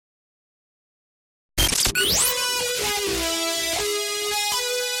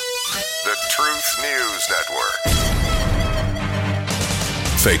Truth News Network.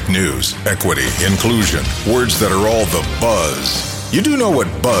 Fake news, equity, inclusion, words that are all the buzz. You do know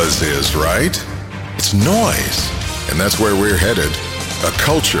what buzz is, right? It's noise. And that's where we're headed. A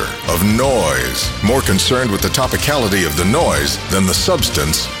culture of noise, more concerned with the topicality of the noise than the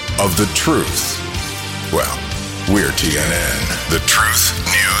substance of the truth. Well, we're TNN, the Truth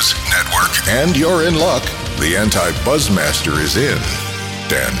News Network. And you're in luck. The anti-buzzmaster is in.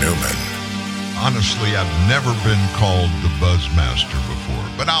 Dan Newman. Honestly, I've never been called the buzzmaster before,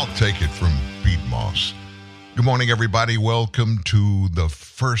 but I'll take it from Pete Moss. Good morning, everybody. Welcome to the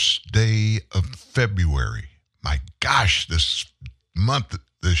first day of February. My gosh, this month,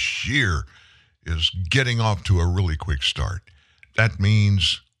 this year is getting off to a really quick start. That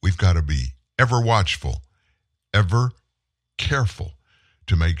means we've got to be ever watchful, ever careful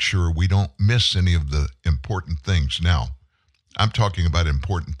to make sure we don't miss any of the important things. Now, I'm talking about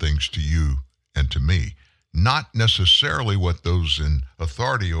important things to you and to me, not necessarily what those in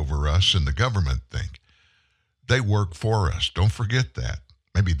authority over us and the government think. They work for us. Don't forget that.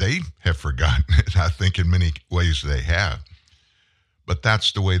 Maybe they have forgotten it. I think in many ways they have. But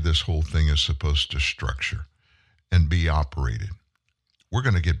that's the way this whole thing is supposed to structure and be operated. We're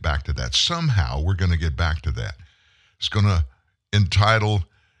going to get back to that. Somehow we're going to get back to that. It's going to entitle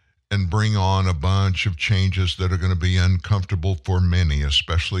and bring on a bunch of changes that are going to be uncomfortable for many,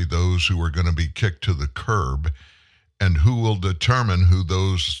 especially those who are going to be kicked to the curb, and who will determine who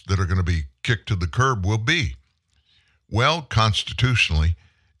those that are going to be kicked to the curb will be. Well, constitutionally,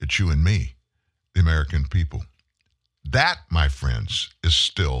 it's you and me, the American people. That, my friends, is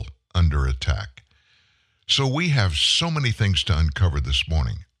still under attack. So we have so many things to uncover this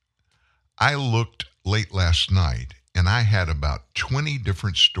morning. I looked late last night, and I had about 20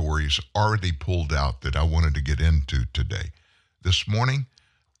 different stories already pulled out that I wanted to get into today. This morning,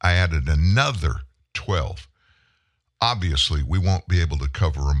 I added another 12. Obviously, we won't be able to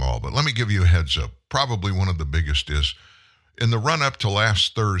cover them all, but let me give you a heads up. Probably one of the biggest is, in the run-up to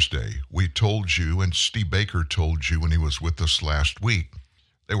last Thursday, we told you, and Steve Baker told you when he was with us last week,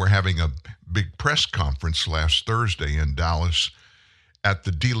 they were having a big press conference last Thursday in Dallas at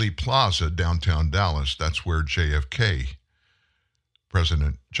the Dealey Plaza, downtown Dallas. That's where JFK,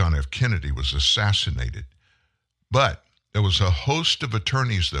 President John F. Kennedy, was assassinated. But there was a host of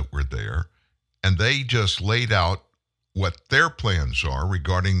attorneys that were there, and they just laid out what their plans are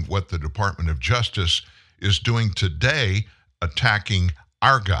regarding what the Department of Justice is doing today, attacking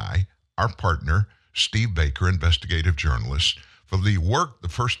our guy, our partner, Steve Baker, investigative journalist, for the work, the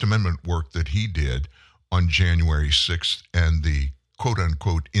First Amendment work that he did on January 6th and the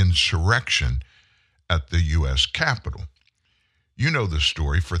quote-unquote insurrection at the U.S. Capitol. You know the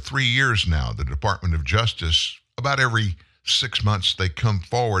story. For 3 years now, the Department of Justice, about every 6 months, they come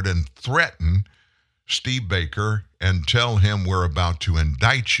forward and threaten Steve Baker and tell him we're about to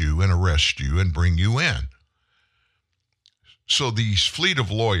indict you and arrest you and bring you in. So these fleet of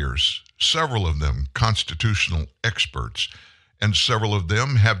lawyers, several of them constitutional experts, and several of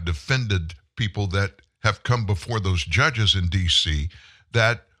them have defended people that have come before those judges in D.C.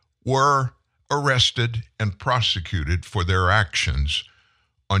 that were arrested and prosecuted for their actions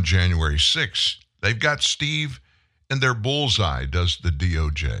on January 6th. They've got Steve in their bullseye, does the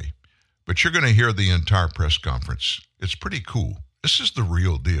DOJ. But you're going to hear the entire press conference. It's pretty cool. This is the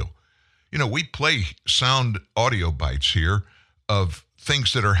real deal. You know, we play sound audio bites here of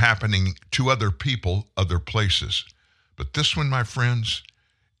things that are happening to other people, other places. But this one, my friends,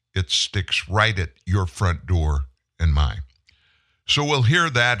 it sticks right at your front door and mine. So we'll hear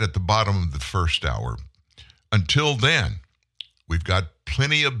that at the bottom of the first hour. Until then, we've got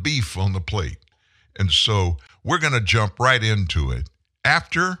plenty of beef on the plate. And so we're going to jump right into it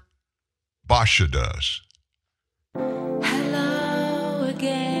after Basha does. Hello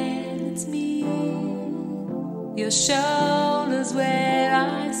again, it's me. Your shoulders where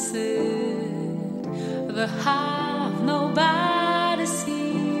I sit. The half nobody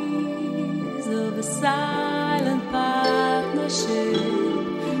sees of a silent partnership.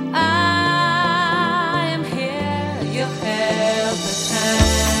 I am here, your helpless hand.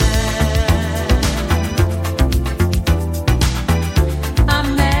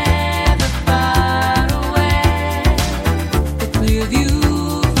 I'm never far away. The clear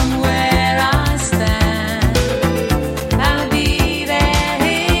view from where I stand. I'll be there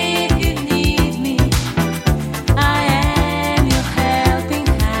if you need me. I am your helping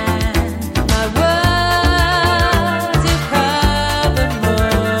hand. My words you cover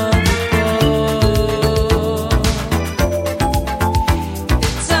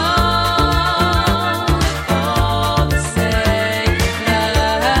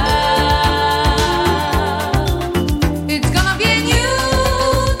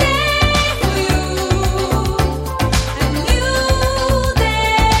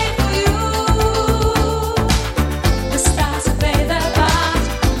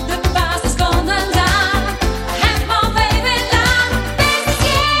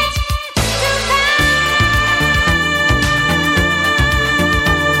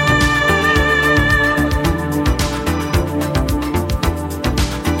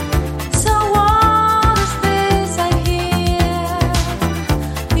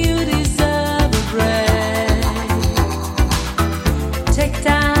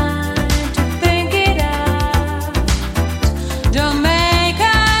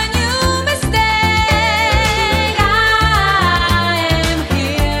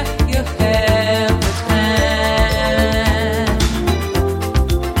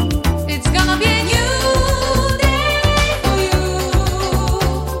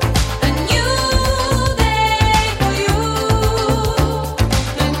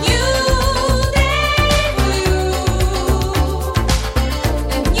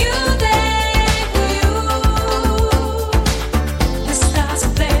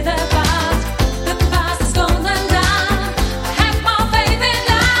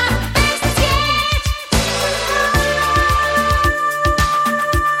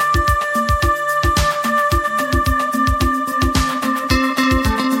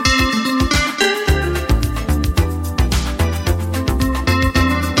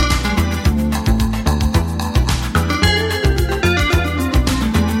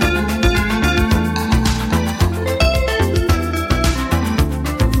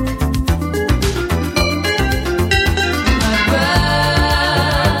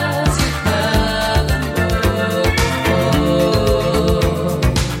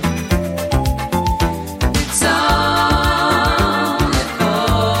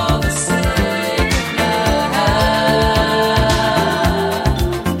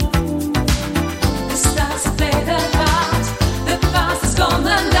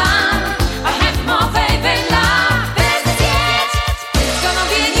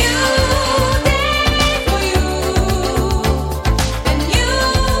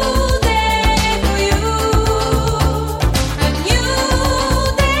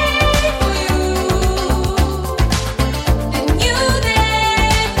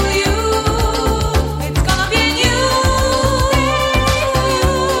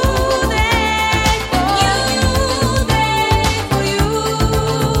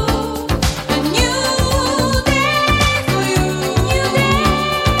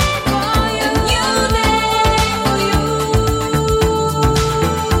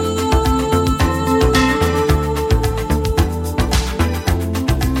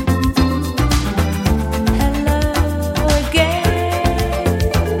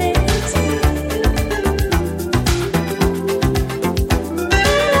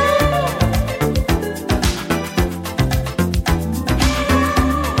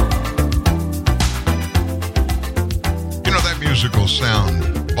musical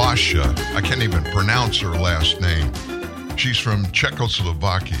sound, Basha. I can't even pronounce her last name. She's from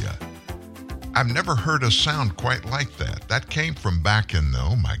Czechoslovakia. I've never heard a sound quite like that. That came from back in the,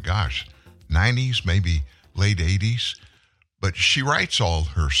 oh my gosh, 90s, maybe late 80s. But she writes all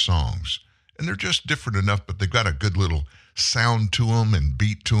her songs, and they're just different enough, but they've got a good little sound to them and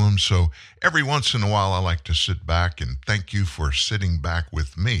beat to them. So every once in a while, I like to sit back, and thank you for sitting back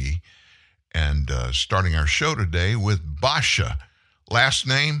with me and starting our show today with Basha. Last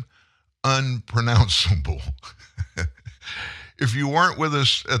name, unpronounceable. If you weren't with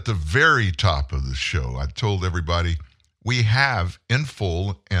us at the very top of the show, I told everybody we have in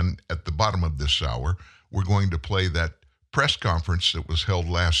full, and at the bottom of this hour, we're going to play that press conference that was held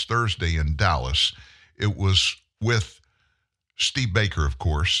last Thursday in Dallas. It was with Steve Baker, of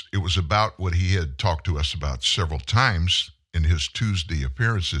course. It was about what he had talked to us about several times in his Tuesday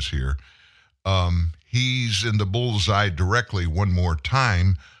appearances here. He's in the bullseye directly one more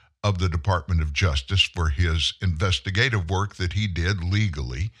time of the Department of Justice for his investigative work that he did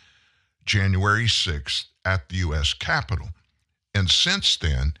legally January 6th at the U.S. Capitol. And since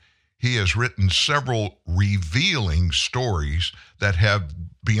then, he has written several revealing stories that have,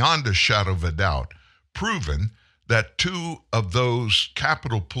 beyond a shadow of a doubt, proven that two of those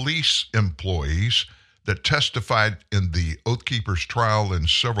Capitol Police employees that testified in the Oath Keepers trial and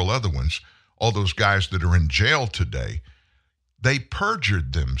several other ones, all those guys that are in jail today, they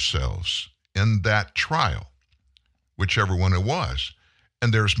perjured themselves in that trial, whichever one it was.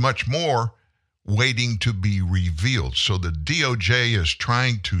 And there's much more waiting to be revealed. So the DOJ is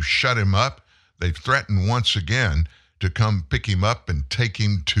trying to shut him up. They've threatened once again to come pick him up and take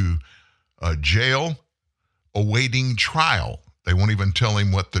him to jail awaiting trial. They won't even tell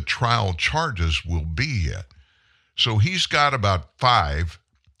him what the trial charges will be yet. So he's got about 5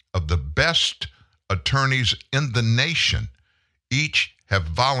 of the best attorneys in the nation. Each have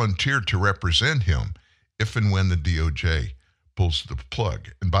volunteered to represent him if and when the DOJ pulls the plug.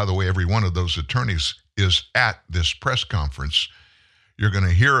 And by the way, every one of those attorneys is at this press conference you're going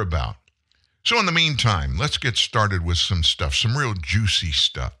to hear about. So in the meantime, let's get started with some stuff, some real juicy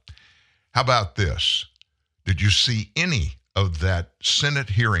stuff. How about this? Did you see any of that Senate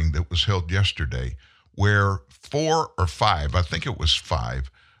hearing that was held yesterday where 4 or 5, I think it was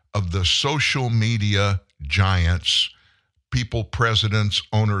 5, of the social media giants, people, presidents,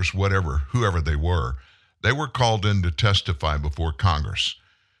 owners, whatever, whoever they were called in to testify before Congress.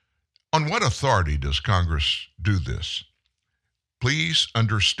 On what authority does Congress do this? Please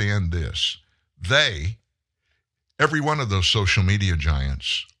understand this. Every one of those social media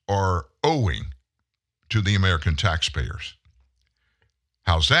giants are owing to the American taxpayers.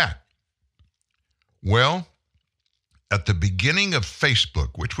 How's that? Well, at the beginning of Facebook,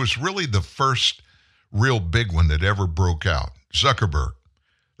 which was really the first real big one that ever broke out, Zuckerberg,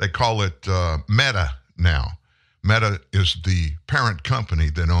 they call it Meta now. Meta is the parent company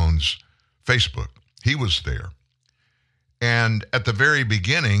that owns Facebook. He was there. And at the very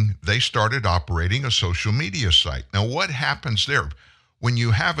beginning, they started operating a social media site. Now, what happens there? When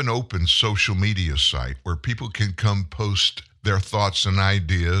you have an open social media site where people can come post their thoughts and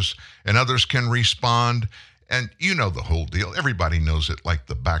ideas and others can respond, and you know the whole deal. Everybody knows it like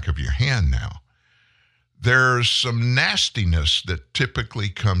the back of your hand now. There's some nastiness that typically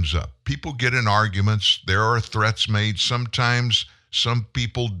comes up. People get in arguments. There are threats made. Sometimes some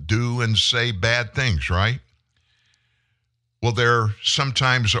people do and say bad things, right? Well, there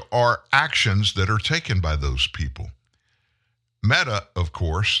sometimes are actions that are taken by those people. Meta, of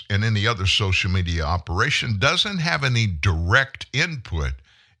course, and any other social media operation doesn't have any direct input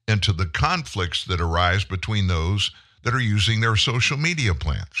into the conflicts that arise between those that are using their social media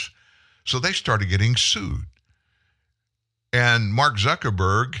plans. So they started getting sued. And Mark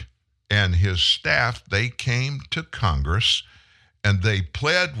Zuckerberg and his staff, they came to Congress and they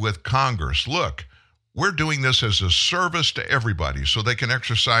pled with Congress, look, we're doing this as a service to everybody so they can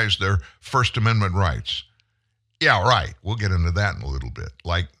exercise their First Amendment rights. Yeah, right. We'll get into that in a little bit.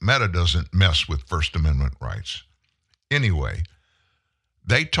 Like Meta doesn't mess with First Amendment rights. Anyway,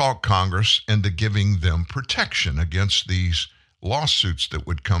 they talked Congress into giving them protection against these lawsuits that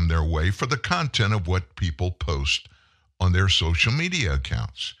would come their way for the content of what people post on their social media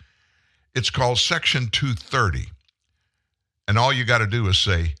accounts. It's called Section 230. And all you got to do is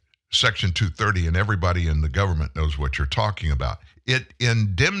say Section 230 and everybody in the government knows what you're talking about. It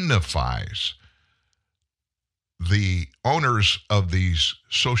indemnifies the owners of these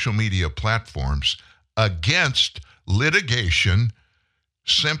social media platforms against litigation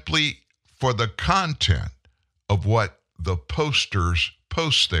simply for the content of what the posters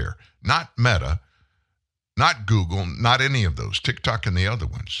post there. Not Meta, not Google, not any of those, TikTok and the other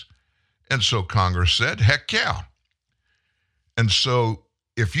ones. And so Congress said, heck yeah. And so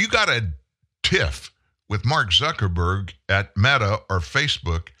if you got a tiff with Mark Zuckerberg at Meta or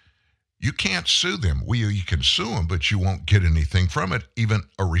Facebook, you can't sue them. You can sue them, but you won't get anything from it, even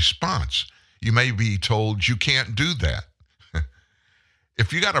a response. You may be told you can't do that.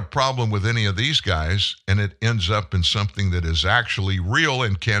 If you got a problem with any of these guys and it ends up in something that is actually real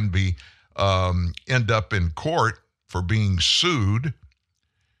and can be end up in court for being sued,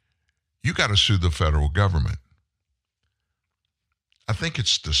 you got to sue the federal government. I think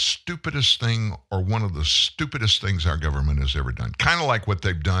it's the stupidest thing, or one of the stupidest things our government has ever done. Kind of like what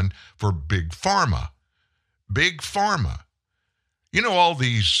they've done for Big Pharma. Big Pharma. You know, all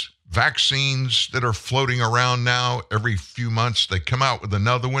these vaccines that are floating around now, every few months they come out with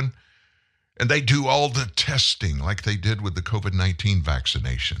another one, and they do all the testing like they did with the COVID-19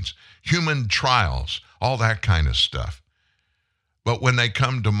 vaccinations, human trials, all that kind of stuff. But when they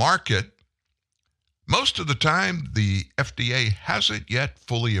come to market, most of the time the FDA hasn't yet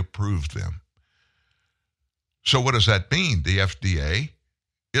fully approved them. So what does that mean? The FDA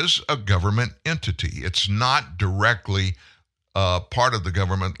is a government entity. It's not directly part of the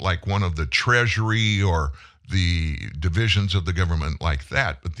government like one of the Treasury or the divisions of the government like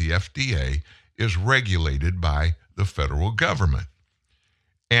that, but the FDA is regulated by the federal government.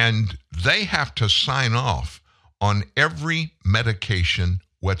 And they have to sign off on every medication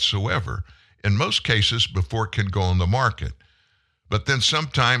whatsoever, in most cases before it can go on the market. But then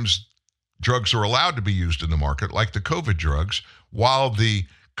sometimes drugs are allowed to be used in the market, like the COVID drugs, while the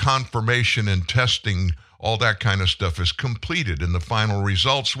confirmation and testing, all that kind of stuff is completed, and the final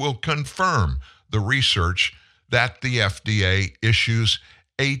results will confirm the research that the FDA issues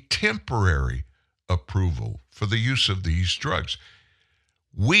a temporary approval for the use of these drugs.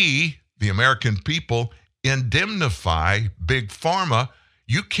 We, the American people, indemnify Big Pharma.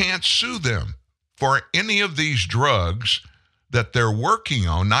 You can't sue them for any of these drugs that they're working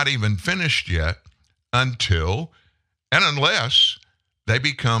on, not even finished yet, until and unless they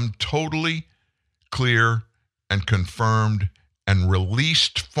become totally clear and confirmed and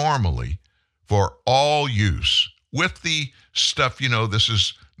released formally for all use, with the stuff, you know, this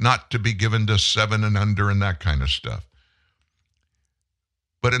is not to be given to 7 and under and that kind of stuff.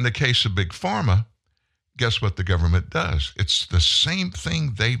 But in the case of Big Pharma, guess what the government does? It's the same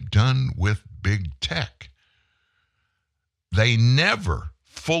thing they've done with big tech. They never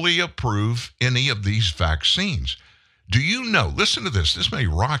fully approve any of these vaccines. Do you know, listen to this may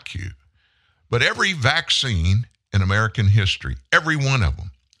rock you, but every vaccine in American history, every one of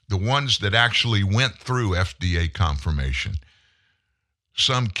them, the ones that actually went through FDA confirmation,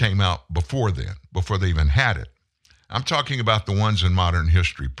 some came out before then, before they even had it. I'm talking about the ones in modern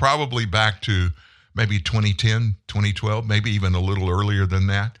history, probably back to maybe 2010, 2012, maybe even a little earlier than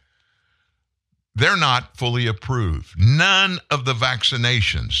that. They're not fully approved. None of the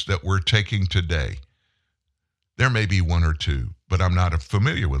vaccinations that we're taking today, there may be one or two, but I'm not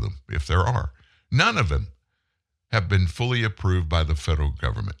familiar with them, if there are. None of them have been fully approved by the federal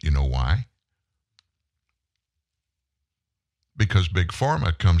government. You know why? Because Big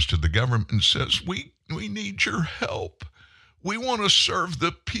Pharma comes to the government and says, we need your help. We want to serve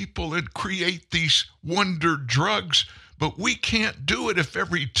the people and create these wonder drugs, but we can't do it if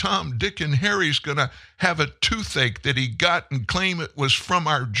every Tom, Dick, and Harry's going to have a toothache that he got and claim it was from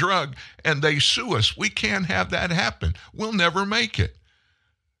our drug, and they sue us. We can't have that happen. We'll never make it.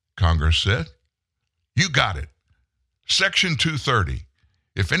 Congress said, you got it. Section 230.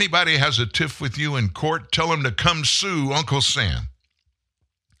 If anybody has a tiff with you in court, tell them to come sue Uncle Sam.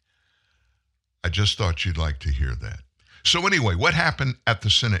 I just thought you'd like to hear that. So anyway, what happened at the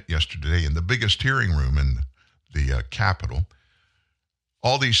Senate yesterday in the biggest hearing room in the Capitol?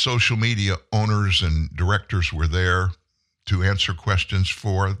 All these social media owners and directors were there to answer questions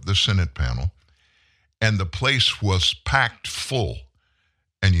for the Senate panel, and the place was packed full.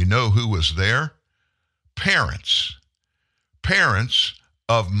 And you know who was there? Parents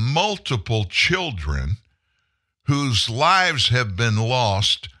of multiple children whose lives have been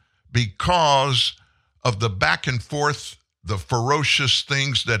lost because of the back and forth, the ferocious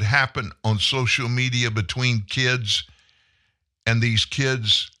things that happen on social media between kids, and these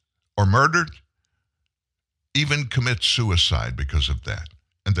kids are murdered, even commit suicide because of that.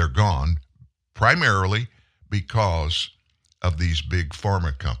 And they're gone primarily because of these big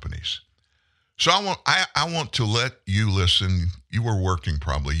pharma companies. So I want to let you listen. You were working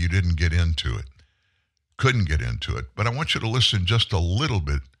probably. You didn't get into it. Couldn't get into it. But I want you to listen just a little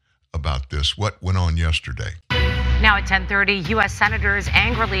bit about this, what went on yesterday. Now at 10:30, U.S. senators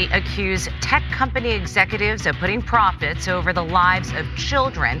angrily accuse tech company executives of putting profits over the lives of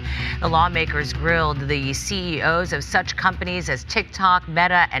children. The lawmakers grilled the CEOs of such companies as TikTok,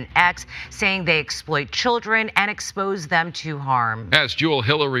 Meta, and X, saying they exploit children and expose them to harm. As Jewel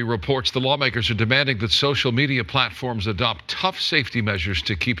Hillary reports, the lawmakers are demanding that social media platforms adopt tough safety measures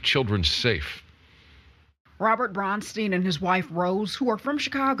to keep children safe. Robert Bronstein and his wife Rose, who are from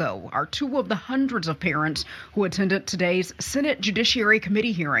Chicago, are two of the hundreds of parents who attended today's Senate Judiciary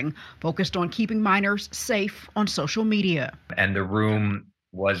Committee hearing focused on keeping minors safe on social media. And the room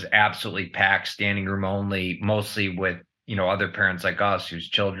was absolutely packed, standing room only, mostly with other parents like us whose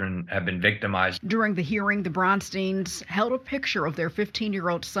children have been victimized. During the hearing, the Bronsteins held a picture of their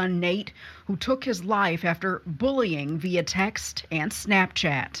 15-year-old son, Nate, who took his life after bullying via text and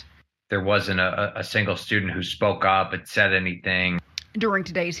Snapchat. There wasn't a single student who spoke up and said anything. During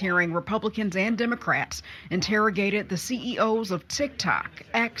today's hearing, Republicans and Democrats interrogated the CEOs of TikTok,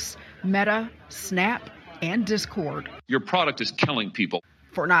 X, Meta, Snap, and Discord. Your product is killing people.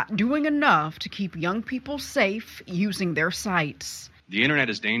 For not doing enough to keep young people safe using their sites. The internet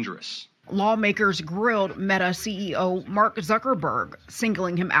is dangerous. Lawmakers grilled Meta CEO Mark Zuckerberg,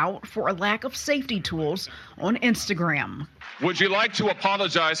 singling him out for a lack of safety tools on Instagram. Would you like to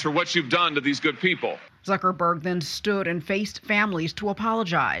apologize for what you've done to these good people? Zuckerberg then stood and faced families to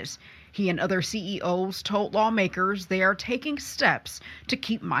apologize. He and other CEOs told lawmakers they are taking steps to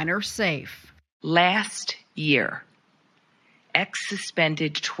keep minors safe. Last year, X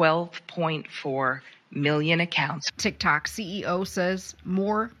suspended 12.4 million accounts. TikTok CEO says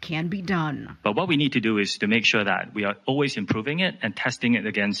more can be done. But what we need to do is to make sure that we are always improving it and testing it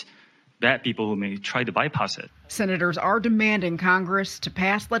against bad people who may try to bypass it. Senators are demanding Congress to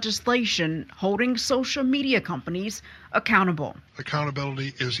pass legislation holding social media companies accountable.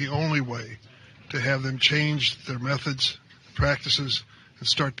 Accountability is the only way to have them change their methods, practices, and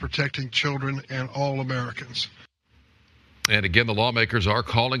start protecting children and all Americans. And again, the lawmakers are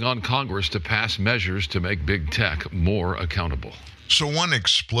calling on Congress to pass measures to make big tech more accountable. So one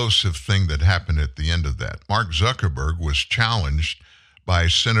explosive thing that happened at the end of that, Mark Zuckerberg was challenged by a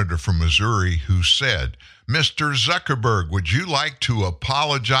senator from Missouri who said, Mr. Zuckerberg, would you like to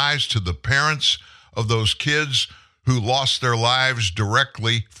apologize to the parents of those kids who lost their lives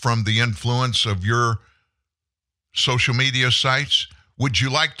directly from the influence of your social media sites? Would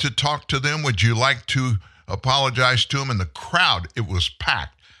you like to talk to them? Would you like to apologize to them? And the crowd, it was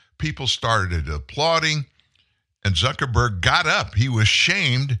packed. People started applauding, and Zuckerberg got up. He was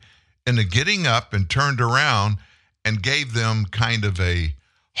shamed into getting up and turned around and gave them kind of a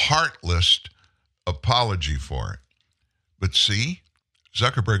heartless apology for it. But see,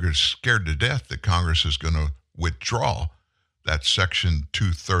 Zuckerberg is scared to death that Congress is going to withdraw that Section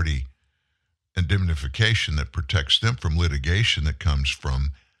 230 indemnification that protects them from litigation that comes from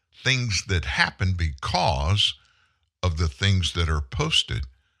things that happen because of the things that are posted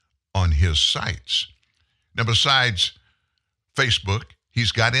on his sites. Now, besides Facebook,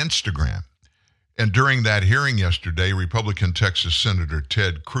 he's got Instagram. And during that hearing yesterday, Republican Texas Senator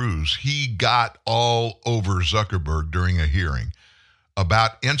Ted Cruz, he got all over Zuckerberg during a hearing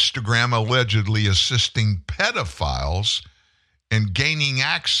about Instagram allegedly assisting pedophiles in gaining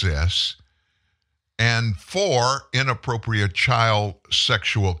access and for inappropriate child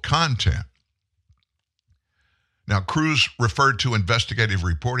sexual content. Now, Cruz referred to investigative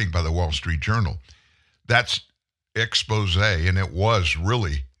reporting by the Wall Street Journal. That's expose, and it was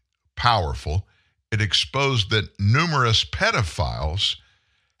really powerful. It exposed that numerous pedophiles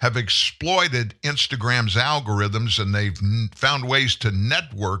have exploited Instagram's algorithms, and they've found ways to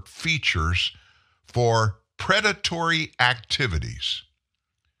network features for predatory activities.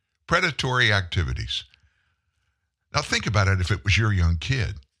 Predatory activities. Now think about it if it was your young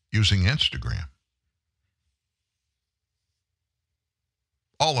kid using Instagram.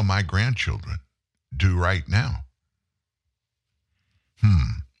 All of my grandchildren do right now.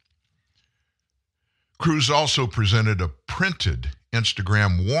 Cruz also presented a printed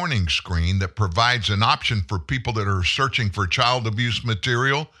Instagram warning screen that provides an option for people that are searching for child abuse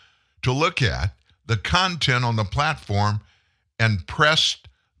material to look at the content on the platform and pressed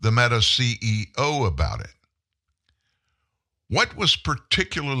the Meta CEO about it. What was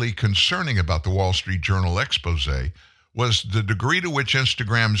particularly concerning about the Wall Street Journal expose was the degree to which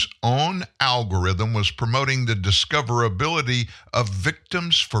Instagram's own algorithm was promoting the discoverability of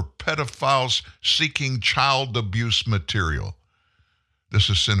victims for pedophiles seeking child abuse material. This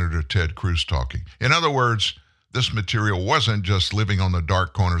is Senator Ted Cruz talking. In other words, this material wasn't just living on the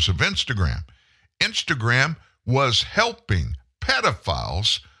dark corners of Instagram. Instagram was helping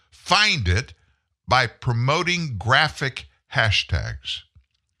pedophiles find it by promoting graphic hashtags.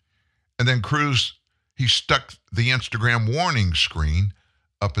 And then Cruz, he stuck the Instagram warning screen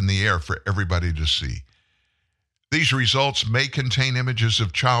up in the air for everybody to see. These results may contain images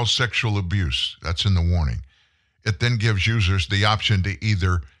of child sexual abuse. That's in the warning. It then gives users the option to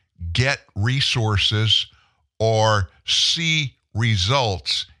either get resources or see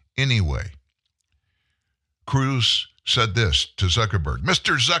results anyway. Cruz said this to Zuckerberg,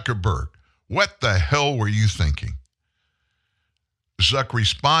 "Mr. Zuckerberg, what the hell were you thinking?" Zuck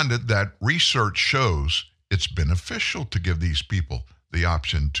responded that research shows it's beneficial to give these people the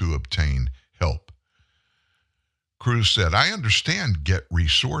option to obtain help. Cruz said, "I understand get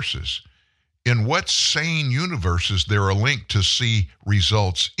resources. In what sane universe is there a link to see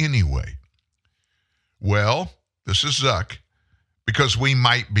results anyway?" Well, this is Zuck, because we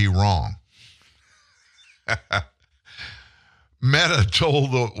might be wrong. Meta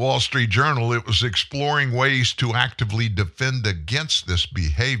told the Wall Street Journal it was exploring ways to actively defend against this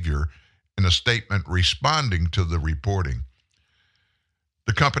behavior in a statement responding to the reporting.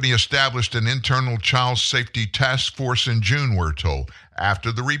 The company established an internal child safety task force in June, we're told,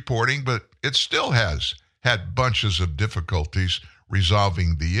 after the reporting, but it still has had bunches of difficulties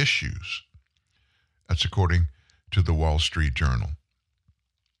resolving the issues. That's according to the Wall Street Journal.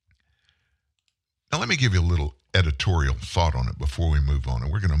 Now, let me give you a little editorial thought on it before we move on,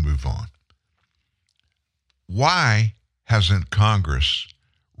 and we're going to move on. Why hasn't Congress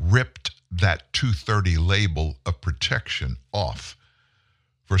ripped that 230 label of protection off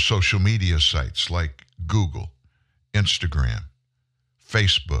for social media sites like Google, Instagram,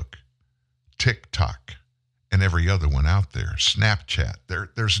 Facebook, TikTok, and every other one out there, Snapchat?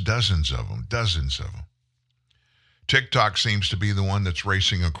 There's dozens of them. TikTok seems to be the one that's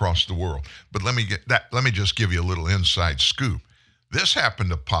racing across the world. But let me just give you a little inside scoop. This happened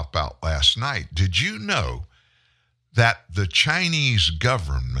to pop out last night. Did you know that the Chinese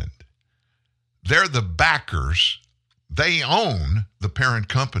government, they're the backers, they own the parent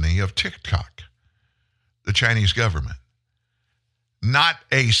company of TikTok, the Chinese government? Not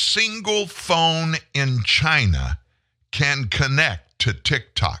a single phone in China can connect to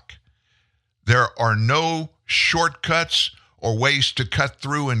TikTok. There are no shortcuts or ways to cut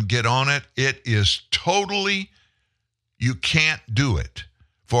through and get on it. It is totally, you can't do it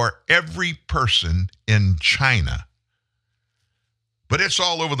for every person in China. But it's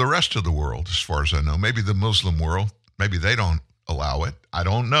all over the rest of the world, as far as I know. Maybe the Muslim world, maybe they don't allow it. I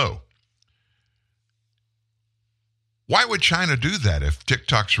don't know. Why would China do that if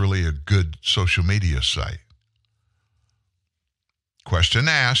TikTok's really a good social media site? Question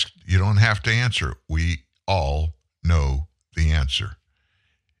asked, you don't have to answer. We all know the answer.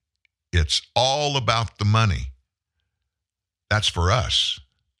 It's all about the money. That's for us.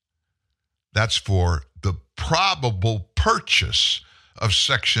 That's for the probable purchase of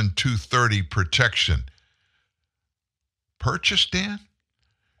Section 230 protection. Purchase, Dan?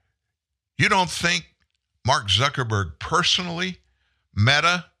 You don't think Mark Zuckerberg personally,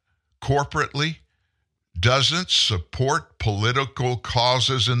 Meta, corporately, doesn't support political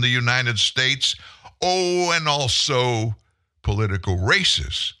causes in the United States? Oh, and also political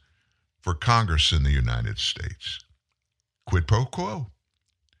races for Congress in the United States. Quid pro quo.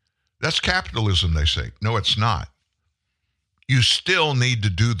 That's capitalism, they say. No, it's not. You still need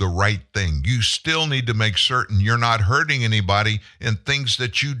to do the right thing. You still need to make certain you're not hurting anybody in things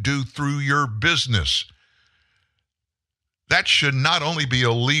that you do through your business. That should not only be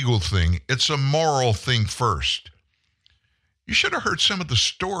a legal thing, it's a moral thing first. You should have heard some of the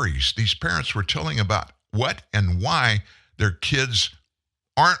stories these parents were telling about what and why their kids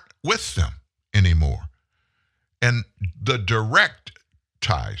aren't with them anymore. And the direct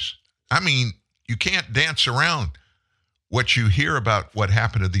ties. I mean, you can't dance around what you hear about what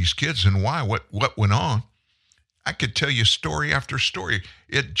happened to these kids and why, what went on. I could tell you story after story.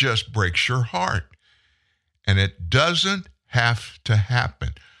 It just breaks your heart. And it doesn't have to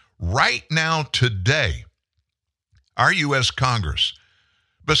happen. Right now, today, our U.S. Congress,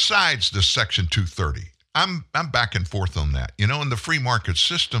 besides the Section 230, I'm back and forth on that. You know, in the free market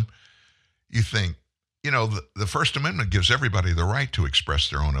system, you think, you know, the First Amendment gives everybody the right to express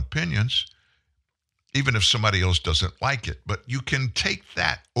their own opinions, even if somebody else doesn't like it. But you can take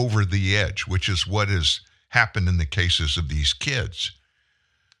that over the edge, which is what has happened in the cases of these kids.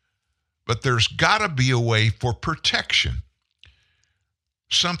 But there's got to be a way for protection.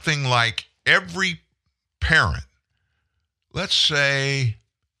 Something like every parent, let's say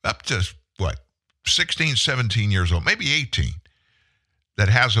up to 16, 17 years old, maybe 18, that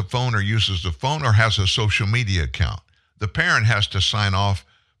has a phone or uses the phone or has a social media account. The parent has to sign off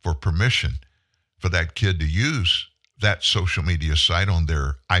for permission for that kid to use that social media site on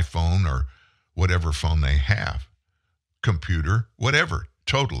their iPhone or whatever phone they have, computer, whatever,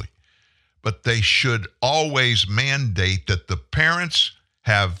 totally. But they should always mandate that the parents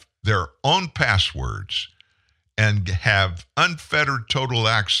have their own passwords and have unfettered total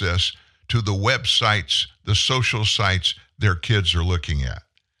access to the websites, the social sites their kids are looking at.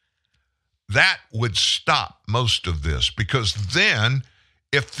 That would stop most of this, because then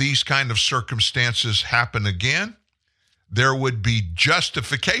if these kind of circumstances happen again, there would be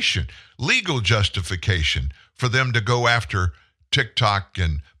justification, legal justification for them to go after TikTok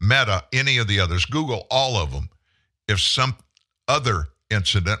and Meta, any of the others, Google, all of them. If some other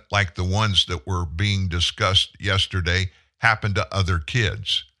incident like the ones that were being discussed yesterday happened to other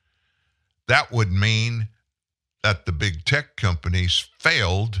kids, that would mean that the big tech companies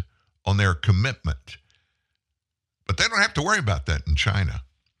failed on their commitment. But they don't have to worry about that in China.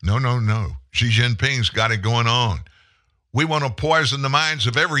 No. Xi Jinping's got it going on. We want to poison the minds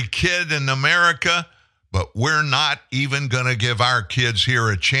of every kid in America, but we're not even going to give our kids here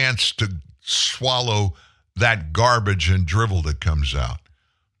a chance to swallow that garbage and drivel that comes out.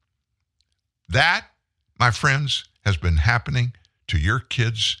 That, my friends, has been happening to your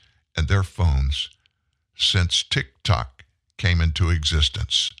kids and their phones since TikTok came into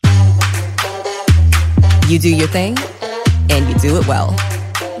existence. You do your thing, and you do it well.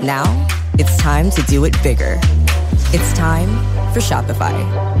 Now, it's time to do it bigger. It's time for Shopify.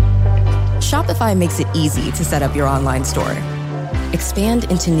 Shopify makes it easy to set up your online store, expand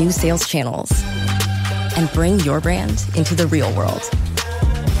into new sales channels, and bring your brand into the real world.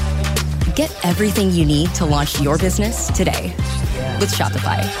 Get everything you need to launch your business today with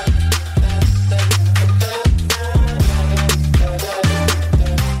Shopify.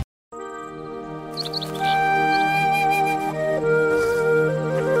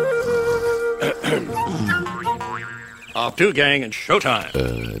 Off to, gang, and showtime.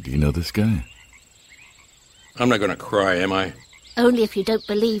 Do you know this guy? I'm not gonna cry, am I? Only if you don't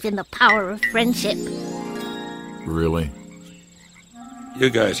believe in the power of friendship. Really? You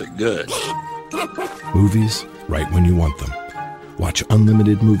guys are good. Movies right when you want them. Watch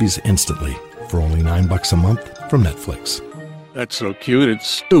unlimited movies instantly for only $9 a month from Netflix. That's so cute, it's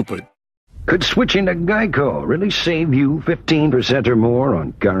stupid. Could switching to Geico really save you 15% or more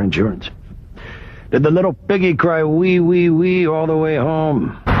on car insurance? Did the little piggy cry wee, wee, wee all the way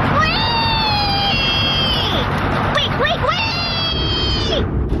home?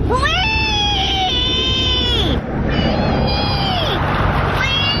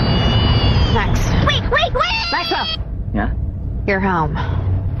 Maxwell! Yeah? You're home.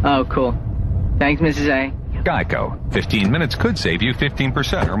 Oh, cool. Thanks, Mrs. A. Geico. 15 minutes could save you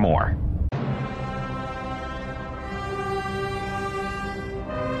 15% or more.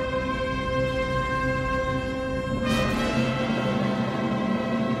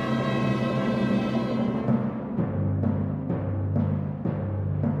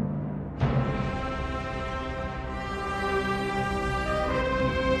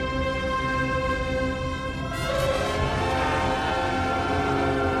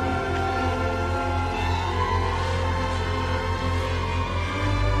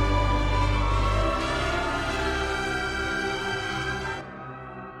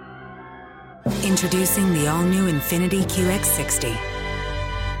 Introducing the all-new Infiniti QX60.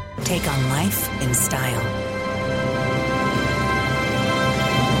 Take on life in style.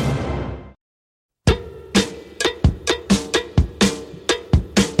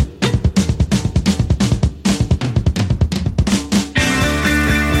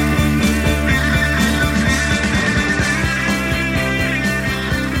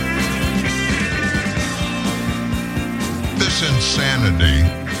 This insanity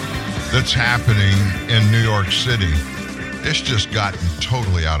that's happening in New York City, it's just gotten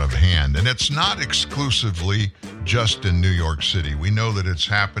totally out of hand. And it's not exclusively just in New York City. We know that it's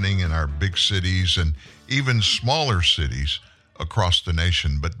happening in our big cities and even smaller cities across the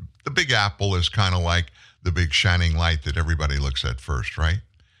nation. But the Big Apple is kind of like the big shining light that everybody looks at first, right?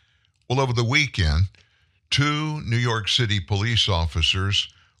 Well, over the weekend, 2 New York City police officers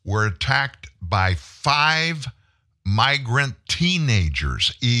were attacked by 5 migrant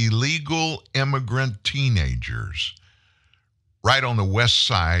teenagers, illegal immigrant teenagers, right on the west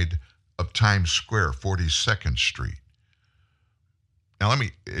side of Times Square, 42nd Street. Now,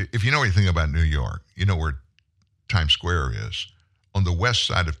 if you know anything about New York, you know where Times Square is. On the west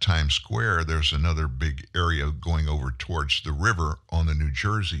side of Times Square, there's another big area going over towards the river on the New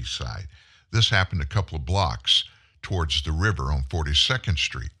Jersey side. This happened a couple of blocks towards the river on 42nd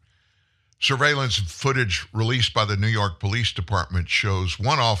Street. Surveillance footage released by the New York Police Department shows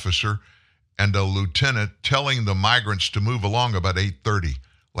one officer and a lieutenant telling the migrants to move along about 8:30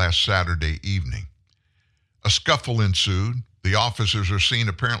 last Saturday evening. A scuffle ensued. The officers are seen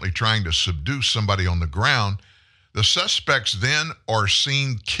apparently trying to subdue somebody on the ground. The suspects then are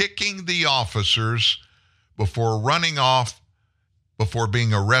seen kicking the officers before running off before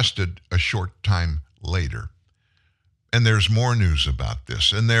being arrested a short time later. And there's more news about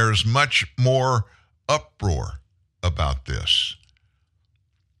this, and there's much more uproar about this.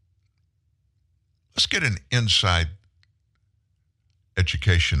 Let's get an inside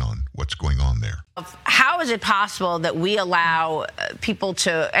education on what's going on there. How is it possible that we allow people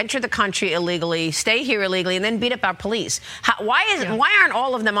to enter the country illegally, stay here illegally, and then beat up our police? Why aren't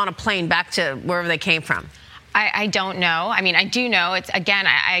all of them on a plane back to wherever they came from? I don't know. I mean, I do know. It's, again,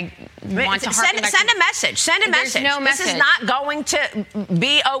 I want to send a message. Send a message. There's no message. This is not going to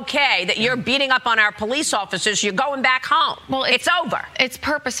be okay that you're beating up on our police officers. You're going back home. Well, it's over. It's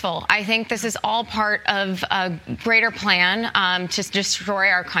purposeful. I think this is all part of a greater plan to destroy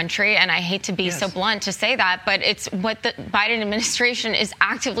our country. And I hate to be so blunt to say that, but it's what the Biden administration is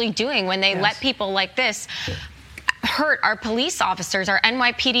actively doing when they let people like this hurt our police officers, our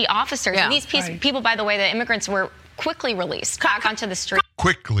NYPD officers. And these people, by the way, the immigrants were quickly released back onto the street.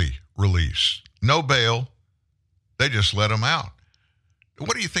 Quickly released. No bail. They just let them out.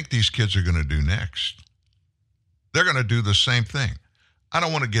 What do you think these kids are going to do next? They're going to do the same thing. I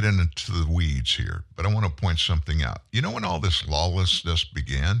don't want to get into the weeds here, but I want to point something out. You know when all this lawlessness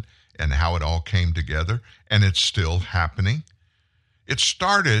began and how it all came together, and it's still happening? It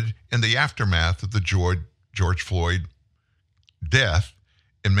started in the aftermath of the George Floyd death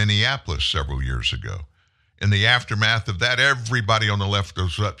in Minneapolis several years ago. In the aftermath of that, everybody on the left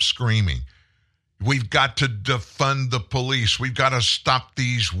goes up screaming, we've got to defund the police. We've got to stop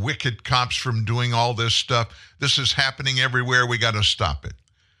these wicked cops from doing all this stuff. This is happening everywhere. We got to stop it.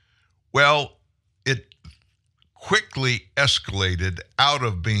 Well, it quickly escalated out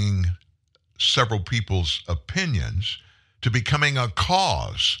of being several people's opinions to becoming a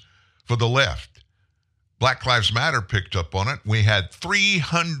cause for the left. Black Lives Matter picked up on it. We had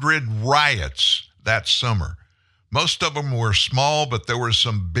 300 riots that summer. Most of them were small, but there were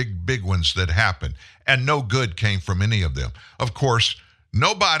some big ones that happened, and no good came from any of them. Of course,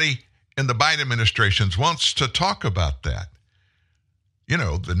 nobody in the Biden administration wants to talk about that. You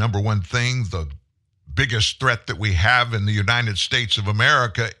know, the number one thing, the biggest threat that we have in the United States of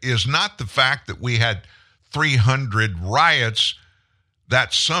America is not the fact that we had 300 riots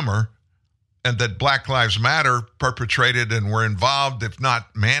that summer and that Black Lives Matter perpetrated and were involved, if not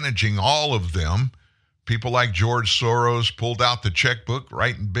managing all of them. People like George Soros pulled out the checkbook,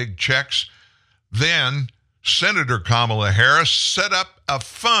 writing big checks. Then Senator Kamala Harris set up a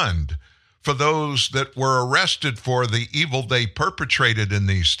fund for those that were arrested for the evil they perpetrated in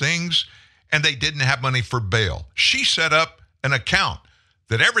these things, and they didn't have money for bail. She set up an account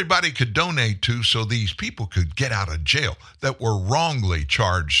that everybody could donate to so these people could get out of jail that were wrongly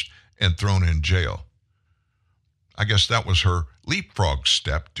charged and thrown in jail. I guess that was her leapfrog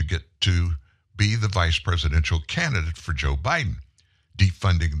step to get to be the vice presidential candidate for Joe Biden,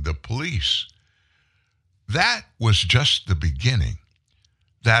 defunding the police. That was just the beginning.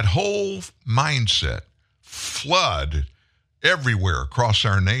 That whole mindset flooded everywhere across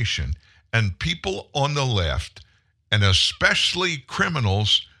our nation, and people on the left, and especially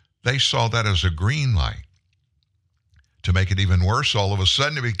criminals, they saw that as a green light. To make it even worse, all of a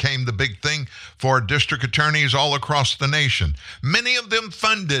sudden it became the big thing for district attorneys all across the nation. Many of them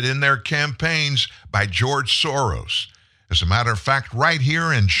funded in their campaigns by George Soros. As a matter of fact, right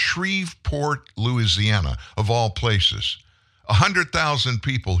here in Shreveport, Louisiana, of all places, 100,000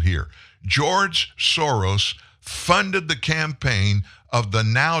 people here. George Soros funded the campaign of the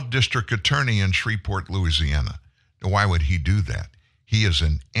now district attorney in Shreveport, Louisiana. Now, why would he do that? He is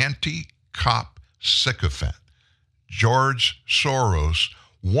an anti-cop sycophant. George Soros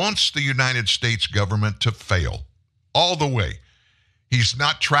wants the United States government to fail all the way. He's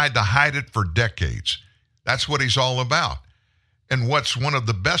not tried to hide it for decades. That's what he's all about. And what's one of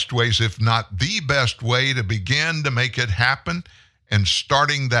the best ways, if not the best way, to begin to make it happen and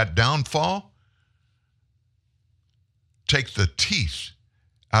starting that downfall? Take the teeth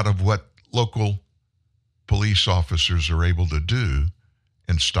out of what local police officers are able to do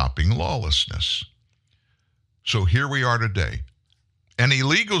in stopping lawlessness. So here we are today. And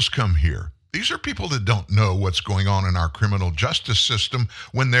illegals come here. These are people that don't know what's going on in our criminal justice system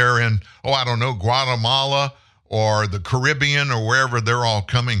when they're in, Guatemala or the Caribbean or wherever they're all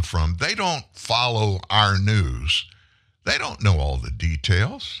coming from. They don't follow our news. They don't know all the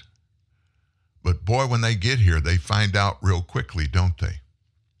details. But boy, when they get here, they find out real quickly, don't they?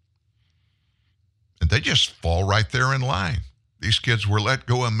 And they just fall right there in line. These kids were let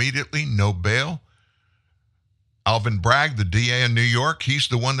go immediately, no bail. Alvin Bragg, the DA in New York, he's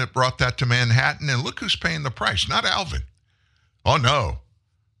the one that brought that to Manhattan. And look who's paying the price, not Alvin. Oh, no.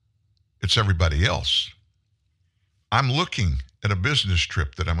 It's everybody else. I'm looking at a business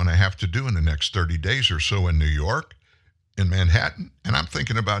trip that I'm going to have to do in the next 30 days or so in New York, in Manhattan. And I'm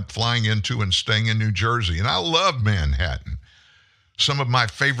thinking about flying into and staying in New Jersey. And I love Manhattan. Some of my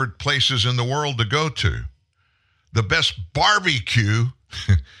favorite places in the world to go to. The best barbecue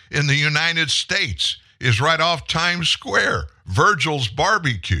in the United States is right off Times Square, Virgil's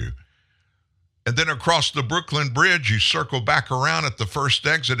Barbecue. And then across the Brooklyn Bridge, you circle back around at the first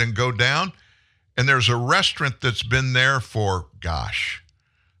exit and go down, and there's a restaurant that's been there for, gosh,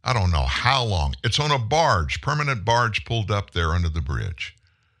 I don't know how long. It's on a barge, permanent barge pulled up there under the bridge.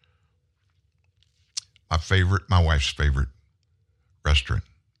 My wife's favorite restaurant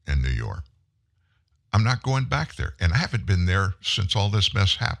in New York. I'm not going back there, and I haven't been there since all this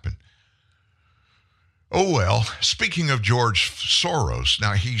mess happened. Oh, well, speaking of George Soros,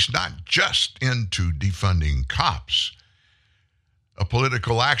 now he's not just into defunding cops. A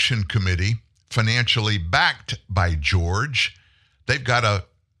political action committee, financially backed by George, they've got a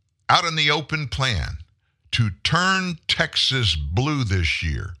out in the open plan to turn Texas blue this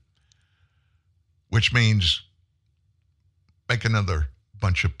year, which means make another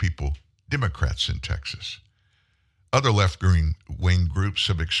bunch of people Democrats in Texas. Other left-wing groups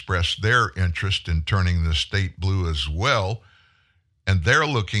have expressed their interest in turning the state blue as well, and they're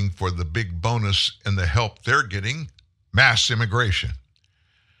looking for the big bonus and the help they're getting, mass immigration.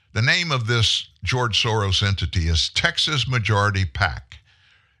 The name of this George Soros entity is Texas Majority PAC.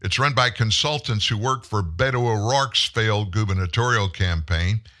 It's run by consultants who worked for Beto O'Rourke's failed gubernatorial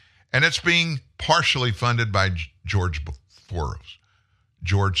campaign, and it's being partially funded by George Soros.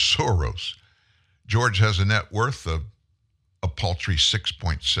 George has a net worth of a paltry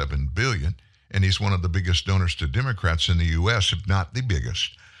 $6.7 billion, and he's one of the biggest donors to Democrats in the U.S., if not the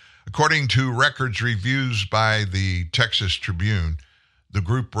biggest. According to records reviews by the Texas Tribune, the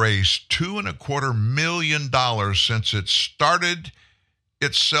group raised $2.25 million since it started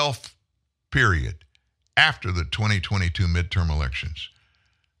itself, period, after the 2022 midterm elections.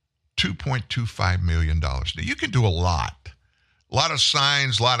 $2.25 million. Now, you can do a lot of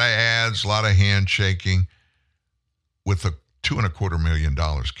signs, a lot of ads, a lot of handshaking with a $2.25 million,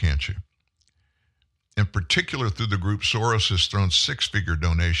 can't you? In particular, through the group, Soros has thrown six-figure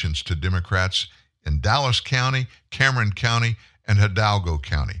donations to Democrats in Dallas County, Cameron County, and Hidalgo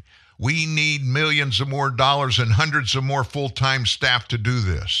County. We need millions of more dollars and hundreds of more full-time staff to do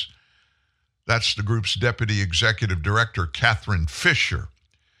this. That's the group's deputy executive director, Catherine Fisher.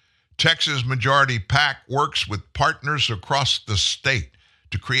 Texas Majority PAC works with partners across the state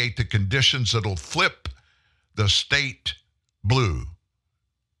to create the conditions that'll flip the state blue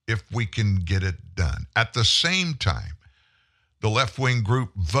if we can get it done. At the same time, the left-wing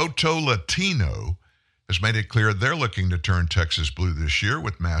group Voto Latino has made it clear they're looking to turn Texas blue this year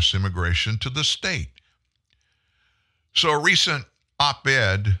with mass immigration to the state. So a recent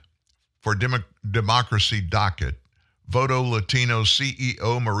op-ed for Democracy Docket, Voto Latino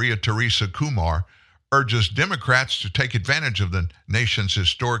CEO Maria Teresa Kumar urges Democrats to take advantage of the nation's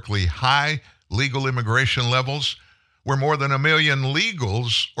historically high legal immigration levels, where more than 1 million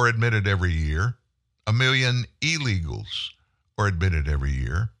legals are admitted every year, 1 million illegals are admitted every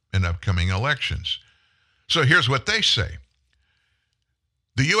year in upcoming elections. So here's what they say.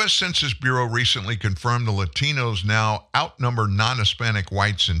 The U.S. Census Bureau recently confirmed the Latinos now outnumber non-Hispanic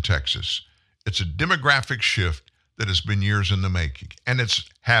whites in Texas. It's a demographic shift that has been years in the making, and it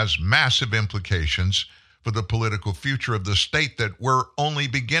has massive implications for the political future of the state that we're only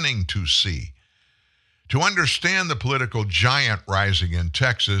beginning to see. To understand the political giant rising in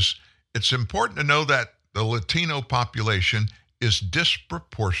Texas, it's important to know that the Latino population is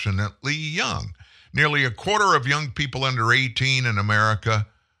disproportionately young. Nearly a quarter of young people under 18 in America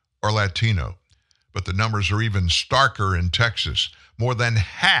are Latino, but the numbers are even starker in Texas. More than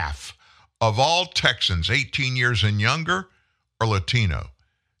half of all Texans 18 years and younger are Latino,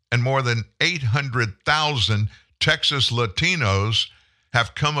 and more than 800,000 Texas Latinos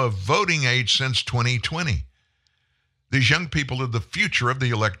have come of voting age since 2020. These young people are the future of the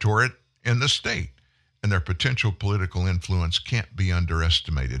electorate in the state, and their potential political influence can't be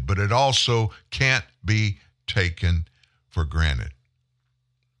underestimated, but it also can't be taken for granted.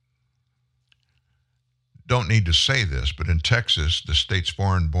 Don't need to say this, but in Texas, the state's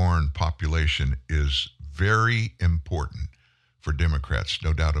foreign-born population is very important for Democrats,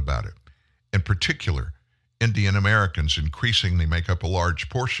 no doubt about it. In particular, Indian Americans increasingly make up a large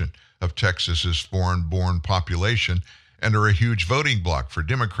portion of Texas's foreign-born population and are a huge voting bloc for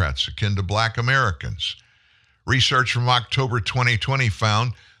Democrats akin to Black Americans. Research from October 2020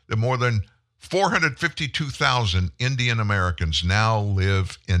 found that more than 452,000 Indian Americans now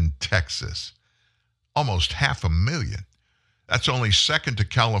live in Texas. Almost 500,000. That's only second to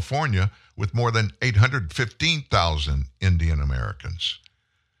California with more than 815,000 Indian Americans.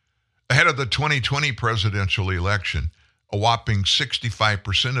 Ahead of the 2020 presidential election, a whopping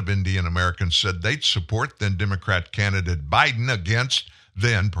 65% of Indian Americans said they'd support then Democrat candidate Biden against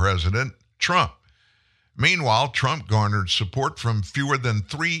then President Trump. Meanwhile, Trump garnered support from fewer than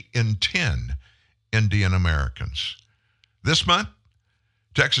 3 in 10 Indian Americans. This month,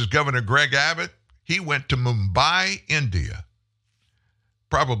 Texas Governor Greg Abbott, he went to Mumbai, India.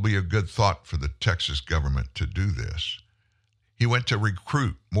 Probably a good thought for the Texas government to do this. He went to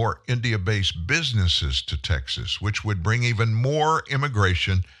recruit more India-based businesses to Texas, which would bring even more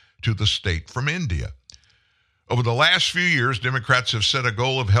immigration to the state from India. Over the last few years, Democrats have set a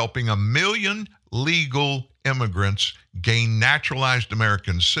goal of helping 1 million legal immigrants gain naturalized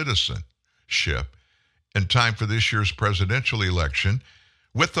American citizenship in time for this year's presidential election,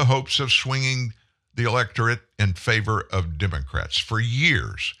 with the hopes of swinging the electorate in favor of Democrats. For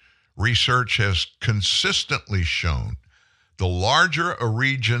years, research has consistently shown the larger a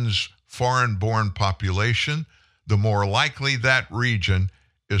region's foreign-born population, the more likely that region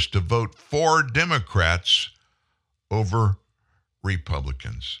is to vote for Democrats over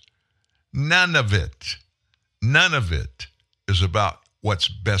Republicans. None of it is about what's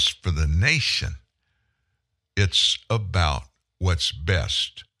best for the nation. It's about what's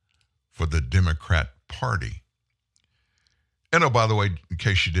best for the Democrat Party. And oh, by the way, in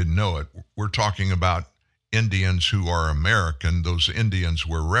case you didn't know it, we're talking about Indians who are American. Those Indians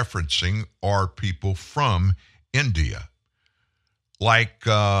we're referencing are people from India, like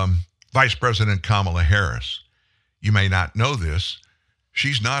Vice President Kamala Harris. You may not know this.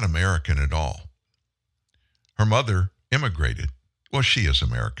 She's not American at all. Her mother immigrated. Well, she is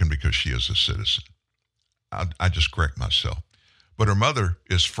American because she is a citizen. I just correct myself. But her mother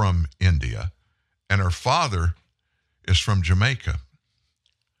is from India, and her father is from Jamaica.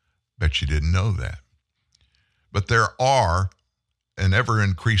 Bet you didn't know that. But there are an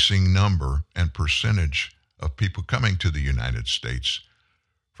ever-increasing number and percentage of people coming to the United States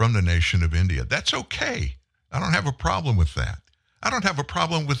from the nation of India. That's okay. I don't have a problem with that. I don't have a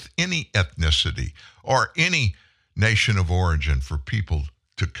problem with any ethnicity or any nation of origin for people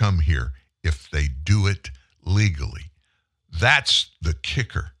to come here if they do it legally. That's the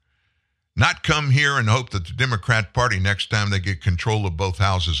kicker. Not come here and hope that the Democrat Party, next time they get control of both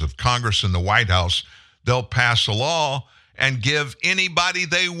houses of Congress and the White House, they'll pass a law and give anybody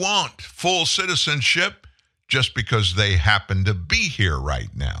they want full citizenship just because they happen to be here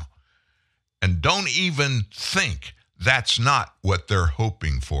right now. And don't even think that's not what they're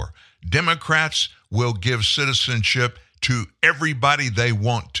hoping for. Democrats will give citizenship to everybody they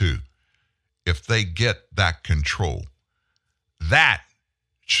want to if they get that control. That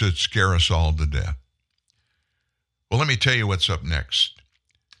should scare us all to death. Well, let me tell you what's up next.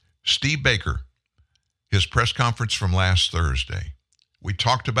 Steve Baker, his press conference from last Thursday. We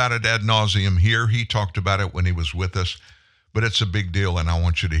talked about it ad nauseum here. He talked about it when he was with us, but it's a big deal, and I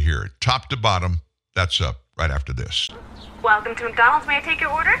want you to hear it. Top to bottom, that's up right after this. Welcome to McDonald's. May I take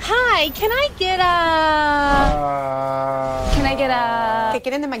your order? Hi, can I get a...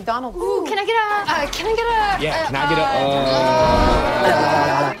 Get in the McDonald's. Ooh, can I get a... Yeah, can I get a...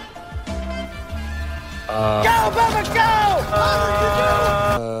 Go, Bubba, go!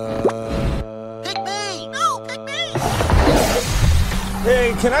 Pick me! No, pick me!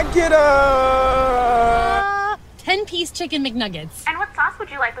 Hey, can I get a... 10-piece chicken McNuggets. And what sauce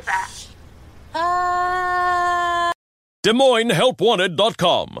would you like with that?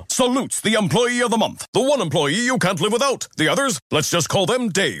 DesMoinesHelpWanted.com salutes the employee of the month. The one employee you can't live without. The others, let's just call them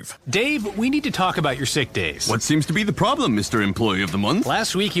Dave. Dave, we need to talk about your sick days. What seems to be the problem, Mr. Employee of the Month?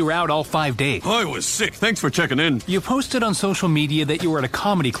 Last week you were out all 5 days. I was sick. Thanks for checking in. You posted on social media that you were at a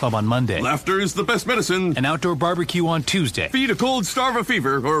comedy club on Monday. Laughter is the best medicine. An outdoor barbecue on Tuesday. Feed a cold, starve a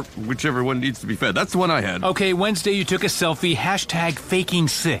fever, or whichever one needs to be fed. That's the one I had. Okay, Wednesday you took a selfie, #faking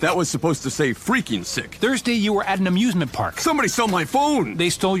sick. That was supposed to say freaking sick. Thursday you were at an amusement amusement park. Somebody stole my phone. They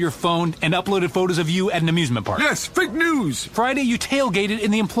stole your phone and uploaded photos of you at an amusement park. Yes, fake news. Friday, you tailgated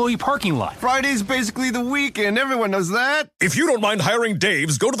in the employee parking lot. Friday's basically the weekend. Everyone knows that. If you don't mind hiring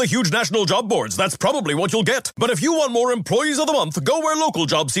Daves, go to the huge national job boards. That's probably what you'll get. But if you want more employees of the month, go where local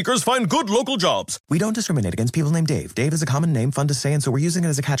job seekers find good local jobs. We don't discriminate against people named Dave. Dave is a common name, fun to say, and so we're using it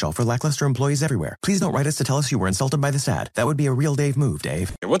as a catch-all for lackluster employees everywhere. Please don't write us to tell us you were insulted by this ad. That would be a real Dave move,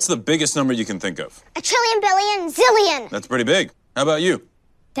 Dave. What's the biggest number you can think of? A trillion, billion, zillion. That's pretty big. How about you?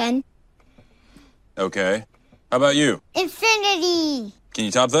 10. Okay. How about you? Infinity. Can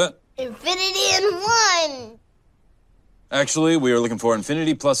you top that? Infinity in 1. Actually, we are looking for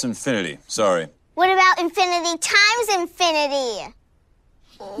infinity plus infinity. Sorry. What about infinity times infinity?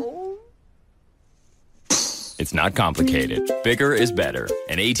 Oh. It's not complicated. Bigger is better,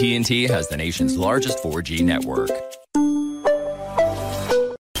 and AT&T has the nation's largest 4G network.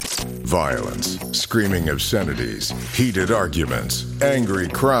 Violence, screaming obscenities, heated arguments, angry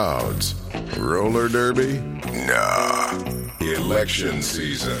crowds. Roller derby? Nah. Election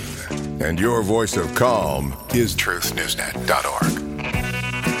season. And your voice of calm is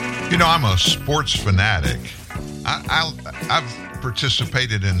truthnewsnet.org. You know, I'm a sports fanatic. I've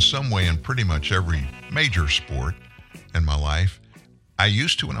participated in some way in pretty much every major sport in my life. I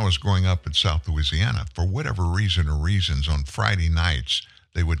used to when I was growing up in South Louisiana. For whatever reason or reasons, on Friday nights,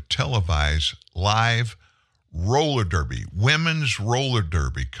 they would televise live roller derby, women's roller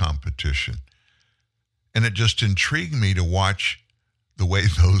derby competition. And it just intrigued me to watch the way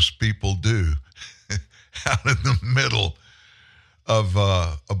those people do out in the middle of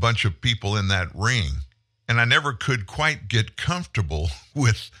a bunch of people in that ring. And I never could quite get comfortable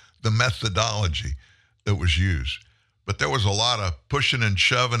with the methodology that was used. But there was a lot of pushing and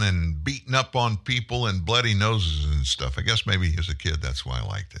shoving and beating up on people and bloody noses and stuff. I guess maybe as a kid, that's why I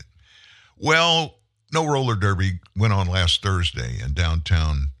liked it. Well, no roller derby went on last Thursday in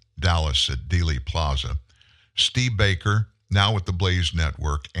downtown Dallas at Dealey Plaza. Steve Baker, now with the Blaze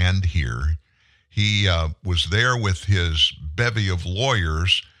Network and here, he was there with his bevy of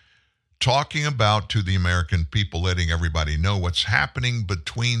lawyers talking about to the American people, letting everybody know what's happening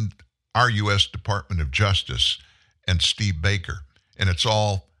between our U.S. Department of Justice and Steve Baker. And it's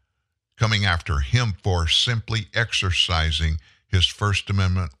all coming after him for simply exercising his First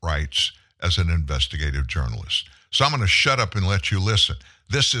Amendment rights as an investigative journalist. So I'm going to shut up and let you listen.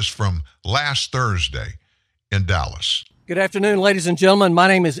 This is from last Thursday in Dallas. Good afternoon, ladies and gentlemen. My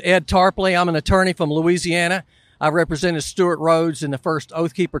name is Ed Tarpley. I'm an attorney from Louisiana. I represented Stuart Rhodes in the first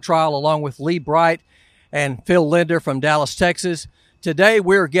Oathkeeper trial along with Lee Bright and Phil Linder from Dallas, Texas. Today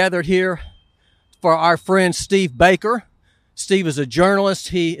we're gathered here for our friend Steve Baker. Steve is a journalist.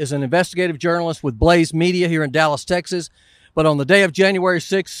 He is an investigative journalist with Blaze Media here in Dallas, Texas. But on the day of January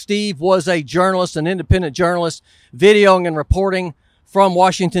 6th, Steve was a journalist, an independent journalist, videoing and reporting from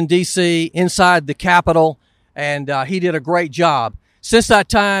Washington, D.C., inside the Capitol, and he did a great job. Since that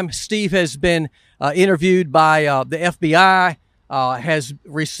time, Steve has been interviewed by the FBI, has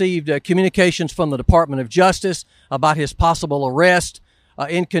received communications from the Department of Justice about his possible arrest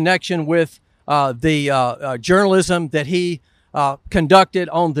in connection with the journalism that he conducted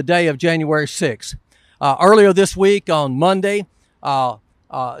on the day of January 6th. Earlier this week, on Monday,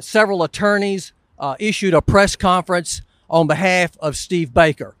 several attorneys issued a press conference on behalf of Steve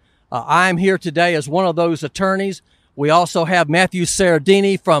Baker. I'm here today as one of those attorneys. We also have Matthew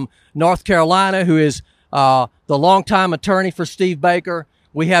Sardini from North Carolina, who is the longtime attorney for Steve Baker.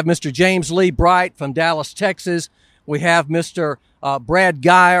 We have Mr. James Lee Bright from Dallas, Texas. We have Mr. Brad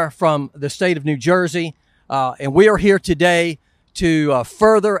Geyer from the state of New Jersey. And we are here today to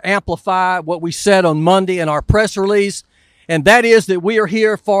further amplify what we said on Monday in our press release, and that is that we are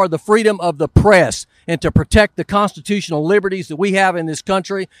here for the freedom of the press and to protect the constitutional liberties that we have in this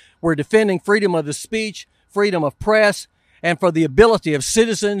country. We're defending freedom of the speech, freedom of press, and for the ability of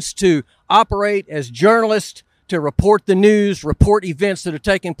citizens to operate as journalists, to report the news, report events that are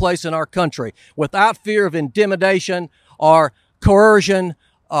taking place in our country without fear of intimidation or coercion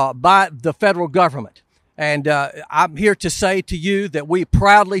by the federal government. And I'm here to say to you that we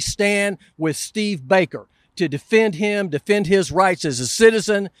proudly stand with Steve Baker to defend him, defend his rights as a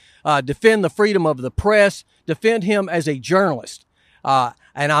citizen, defend the freedom of the press, defend him as a journalist.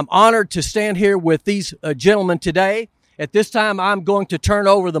 And I'm honored to stand here with these gentlemen today. At this time, I'm going to turn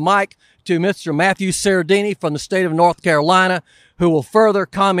over the mic to Mr. Matthew Sardini from the state of North Carolina, who will further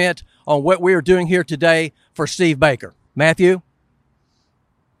comment on what we are doing here today for Steve Baker. Matthew?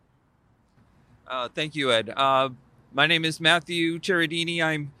 Thank you, Ed. My name is Matthew Cherardini.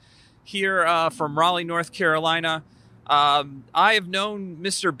 I'm here from Raleigh, North Carolina. I have known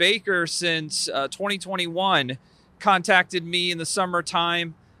Mr. Baker since 2021 contacted me in the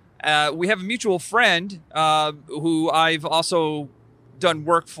summertime. We have a mutual friend who I've also done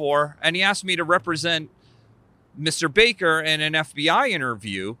work for, and he asked me to represent Mr. Baker in an FBI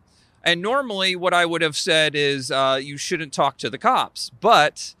interview. And normally what I would have said is you shouldn't talk to the cops.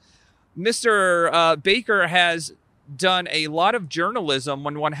 But Mr. Baker has done a lot of journalism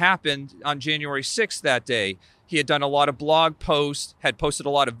when what happened on January 6th that day. He had done a lot of blog posts, had posted a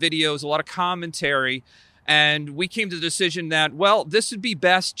lot of videos, a lot of commentary. And we came to the decision that, well, this would be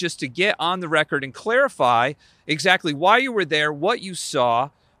best just to get on the record and clarify exactly why you were there, what you saw,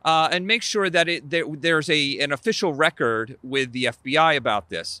 and make sure that there's an official record with the FBI about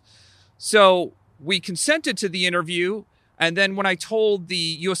this. So we consented to the interview. And then when I told the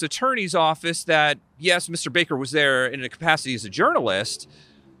U.S. Attorney's Office that, yes, Mr. Baker was there in a capacity as a journalist,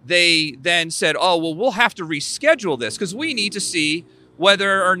 they then said, oh, well, we'll have to reschedule this because we need to see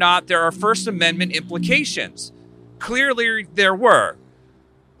whether or not there are First Amendment implications. Clearly there were.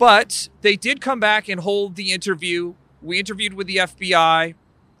 But they did come back and hold the interview. We interviewed with the FBI.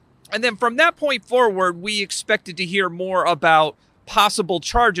 And then from that point forward, we expected to hear more about possible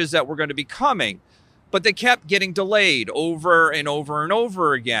charges that were going to be coming. But they kept getting delayed over and over and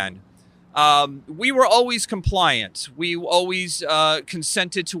over again. We were always compliant. We always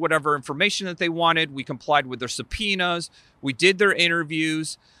consented to whatever information that they wanted. We complied with their subpoenas. We did their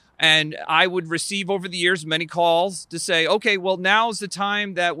interviews. And I would receive over the years many calls to say, okay, well, now's the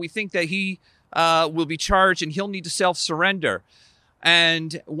time that we think that he will be charged and he'll need to self-surrender.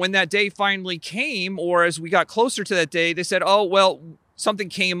 And when that day finally came, or as we got closer to that day, they said, oh, well, something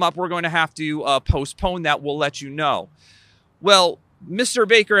came up. We're going to have to postpone that. We'll let you know. Well, Mr.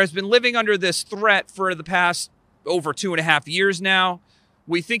 Baker has been living under this threat for the past over 2.5 years now.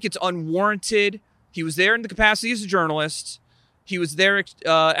 We think it's unwarranted. He was there in the capacity as a journalist. He was there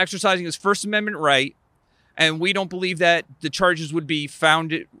exercising his First Amendment right. And we don't believe that the charges would be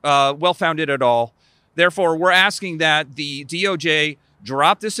well-founded at all. Therefore, we're asking that the DOJ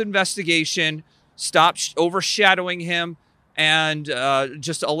drop this investigation, stop overshadowing him, and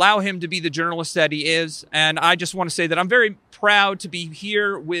just allow him to be the journalist that he is. And I just want to say that I'm very proud to be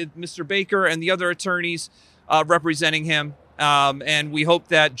here with Mr. Baker and the other attorneys representing him. And we hope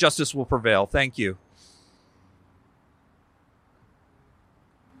that justice will prevail. Thank you.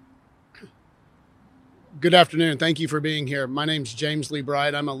 Good afternoon. Thank you for being here. My name's James Lee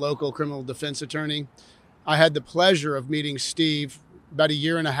Bright. I'm a local criminal defense attorney. I had the pleasure of meeting Steve about 1.5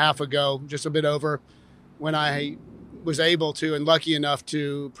 years ago, just a bit over, when I was able to and lucky enough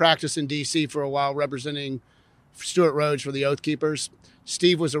to practice in D.C. for a while representing Stuart Rhodes for the Oath Keepers.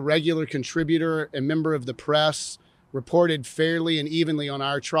 Steve was a regular contributor and member of the press, reported fairly and evenly on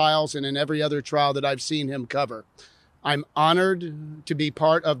our trials and in every other trial that I've seen him cover. I'm honored to be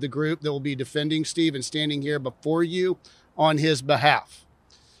part of the group that will be defending Steve and standing here before you on his behalf.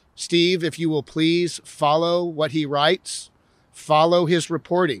 Steve, if you will please follow what he writes, follow his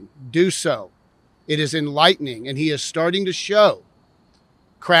reporting, do so. It is enlightening, and he is starting to show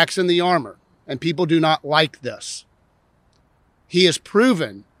cracks in the armor, and people do not like this. He has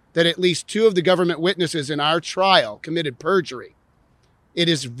proven that at least 2 of the government witnesses in our trial committed perjury. It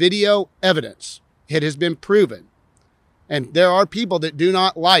is video evidence. It has been proven. And there are people that do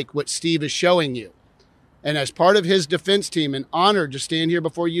not like what Steve is showing you. And as part of his defense team, and honored to stand here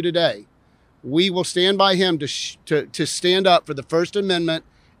before you today, we will stand by him to stand up for the First Amendment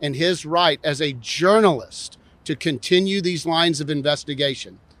and his right as a journalist to continue these lines of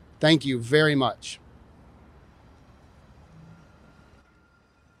investigation. Thank you very much.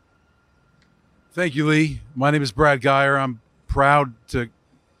 Thank you, Lee. My name is Brad Geyer. I'm proud to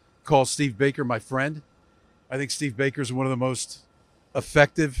call Steve Baker my friend. I think Steve Baker is one of the most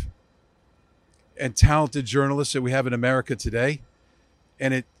effective and talented journalists that we have in America today.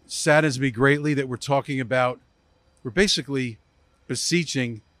 And it saddens me greatly that we're basically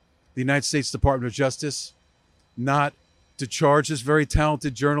beseeching the United States Department of Justice not to charge this very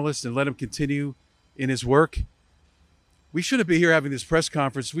talented journalist and let him continue in his work. We shouldn't be here having this press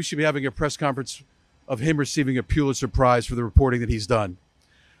conference. We should be having a press conference of him receiving a Pulitzer Prize for the reporting that he's done.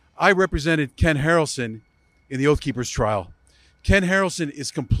 I represented Ken Harrelson in the Oath Keepers trial. Ken Harrelson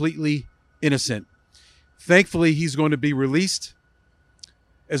is completely innocent. Thankfully, he's going to be released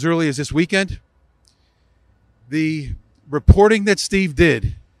as early as this weekend. The reporting that Steve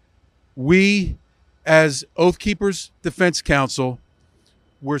did, we as Oath Keepers Defense Counsel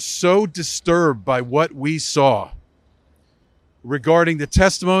were so disturbed by what we saw regarding the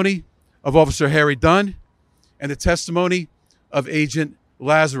testimony of Officer Harry Dunn and the testimony of Agent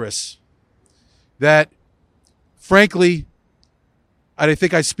Lazarus that, frankly, I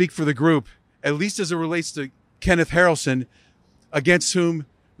think I speak for the group, at least as it relates to Kenneth Harrelson, against whom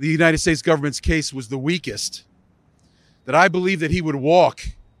the United States government's case was the weakest, that I believe that he would walk.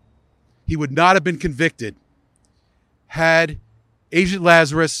 He would not have been convicted had Agent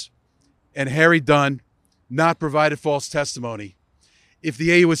Lazarus and Harry Dunn not provided false testimony. If the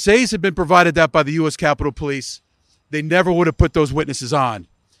AUSAs had been provided that by the U.S. Capitol Police, they never would have put those witnesses on.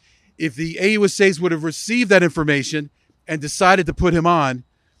 If the AUSAs would have received that information and decided to put him on,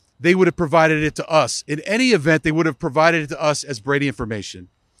 they would have provided it to us. In any event, they would have provided it to us as Brady information.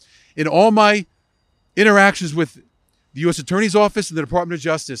 In all my interactions with the U.S. Attorney's Office and the Department of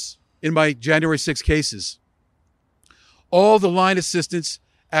Justice in my January 6 cases, all the line assistants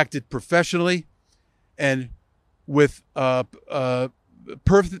acted professionally and with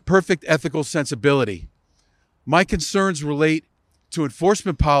perfect ethical sensibility. My concerns relate to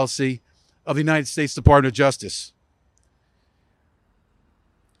enforcement policy of the United States Department of Justice.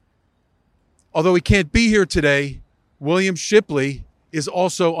 Although he can't be here today, William Shipley is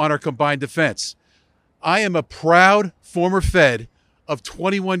also on our combined defense. I am a proud former Fed of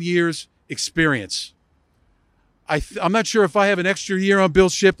 21 years experience. I'm not sure if I have an extra year on Bill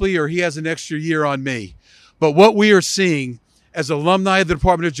Shipley or he has an extra year on me. But what we are seeing as alumni of the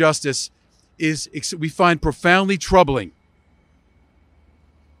Department of Justice is we find profoundly troubling.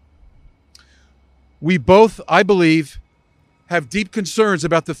 We both, I believe, have deep concerns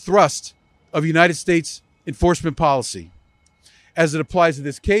about the thrust of United States enforcement policy as it applies to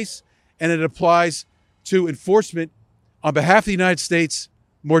this case, and it applies to enforcement on behalf of the United States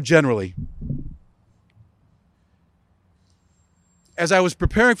more generally. As I was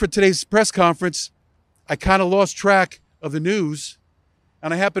preparing for today's press conference, I kind of lost track of the news,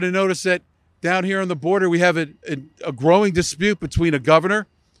 and I happened to notice that down here on the border we have a growing dispute between a governor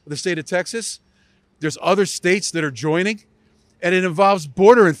of the state of Texas. There's other states that are joining, and it involves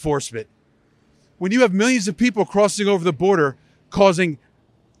border enforcement. When you have millions of people crossing over the border causing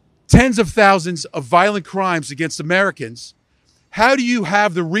tens of thousands of violent crimes against Americans, how do you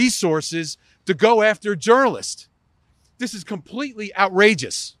have the resources to go after a journalist? This is completely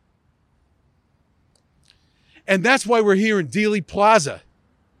outrageous. And that's why we're here in Dealey Plaza.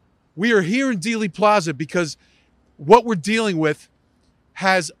 We are here in Dealey Plaza because what we're dealing with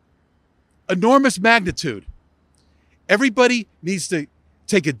has enormous magnitude. Everybody needs to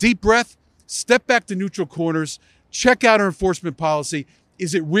take a deep breath, step back to neutral corners, check out our enforcement policy.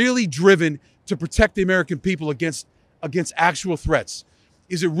 Is it really driven to protect the American people against actual threats?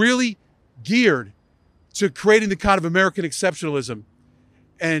 Is it really geared to creating the kind of American exceptionalism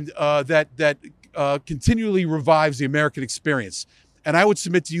and that continually revives the American experience? And I would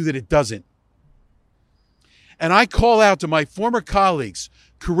submit to you that it doesn't. And I call out to my former colleagues,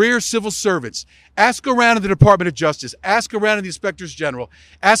 career civil servants, ask around in the Department of Justice, ask around in the Inspectors General,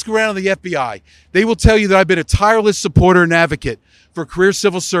 ask around in the FBI. They will tell you that I've been a tireless supporter and advocate for career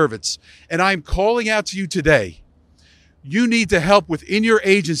civil servants. And I'm calling out to you today. You need to help within your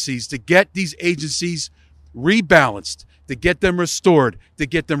agencies to get these agencies rebalanced, to get them restored, to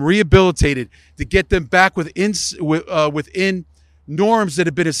get them rehabilitated, to get them back within norms that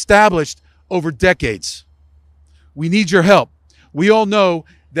have been established over decades. We need your help. We all know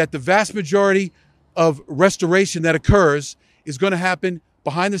that the vast majority of restoration that occurs is going to happen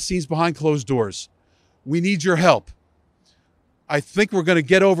behind the scenes, behind closed doors. We need your help. I think we're going to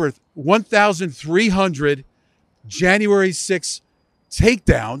get over 1,300 January 6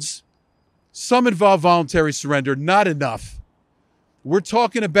 takedowns. Some involve voluntary surrender, not enough. We're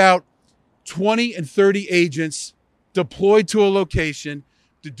talking about 20 and 30 agents deployed to a location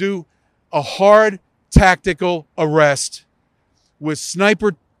to do a hard tactical arrest with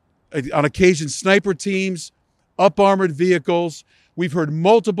on occasion, sniper teams, up-armored vehicles. We've heard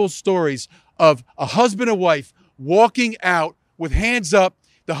multiple stories of a husband and wife walking out with hands up.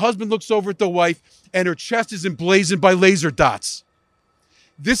 The husband looks over at the wife, and her chest is emblazoned by laser dots.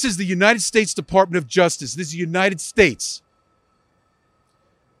 This is the United States Department of Justice. This is the United States.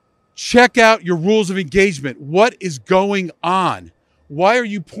 Check out your rules of engagement. What is going on? Why are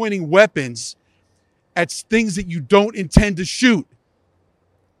you pointing weapons at things that you don't intend to shoot?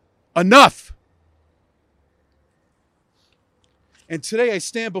 Enough. And today I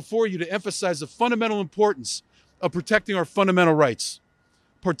stand before you to emphasize the fundamental importance of protecting our fundamental rights,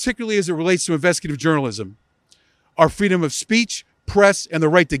 particularly as it relates to investigative journalism. Our freedom of speech, press, and the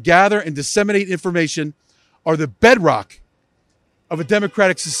right to gather and disseminate information are the bedrock of a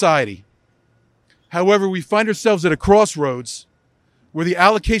democratic society. However, we find ourselves at a crossroads where the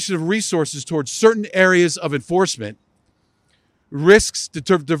allocation of resources towards certain areas of enforcement risks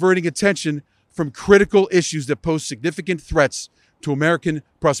diverting attention from critical issues that pose significant threats to American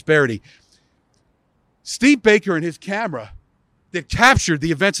prosperity. Steve Baker and his camera that captured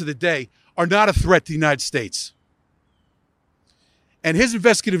the events of the day are not a threat to the United States. And his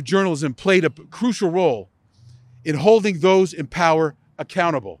investigative journalism played a crucial role in holding those in power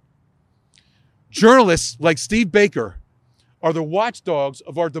accountable. Journalists like Steve Baker are the watchdogs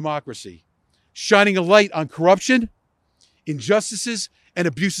of our democracy, shining a light on corruption, injustices, and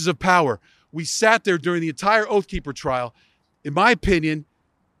abuses of power. We sat there during the entire Oath Keeper trial. In my opinion,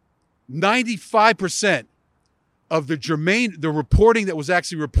 95% of the reporting that was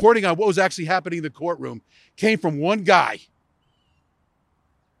actually reporting on what was actually happening in the courtroom came from one guy.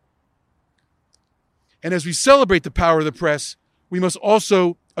 And as we celebrate the power of the press, we must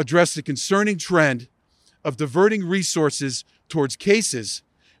also address the concerning trend of diverting resources towards cases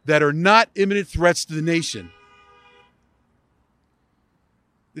that are not imminent threats to the nation.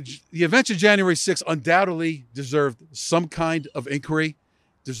 The events of January 6th undoubtedly deserved some kind of inquiry,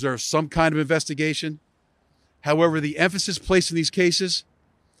 deserved some kind of investigation. However, the emphasis placed in these cases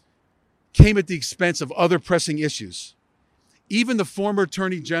came at the expense of other pressing issues. Even the former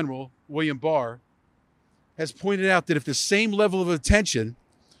Attorney General, William Barr, has pointed out that if the same level of attention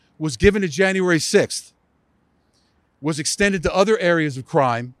was given to January 6th, was extended to other areas of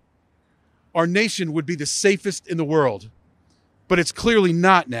crime, our nation would be the safest in the world. But it's clearly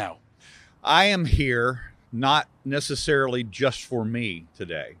not now. I am here not necessarily just for me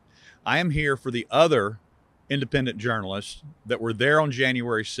today. I am here for the other independent journalists that were there on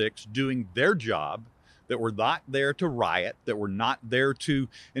January 6th doing their job, that were not there to riot, that were not there to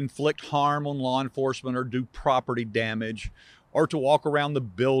inflict harm on law enforcement or do property damage or to walk around the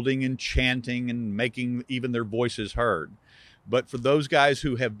building and chanting and making even their voices heard. But for those guys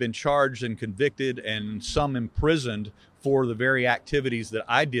who have been charged and convicted and some imprisoned for the very activities that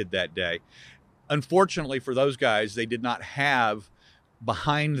I did that day, unfortunately for those guys, they did not have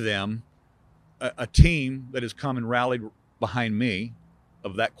behind them a team that has come and rallied behind me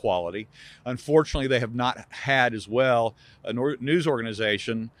of that quality. Unfortunately, they have not had as well a news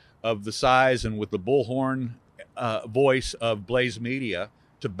organization of the size and with the bullhorn voice of Blaze Media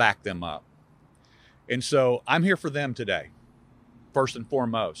to back them up. And so I'm here for them today, first and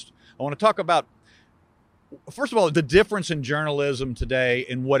foremost. I want to talk about, first of all, the difference in journalism today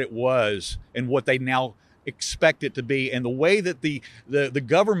and what it was and what they now expect it to be, and the way that the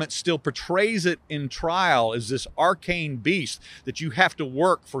government still portrays it in trial as this arcane beast that you have to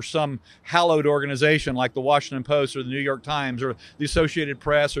work for some hallowed organization like the Washington Post or the New York Times or the Associated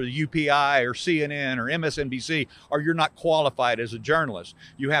Press or the UPI or CNN or MSNBC, or you're not qualified as a journalist.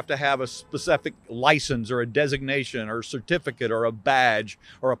 You have to have a specific license or a designation or a certificate or a badge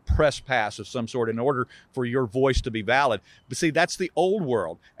or a press pass of some sort in order for your voice to be valid. But see, that's the old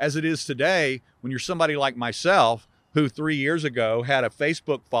world. As it is today, when you're somebody like myself, who 3 years ago had a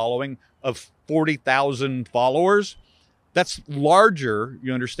Facebook following of 40,000 followers, that's larger,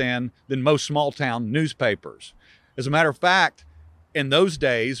 you understand, than most small town newspapers. As a matter of fact, in those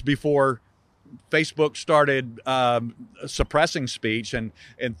days, before Facebook started suppressing speech and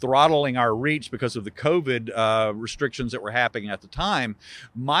throttling our reach because of the COVID restrictions that were happening at the time,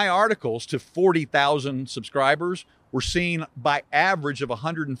 my articles to 40,000 subscribers were seen by average of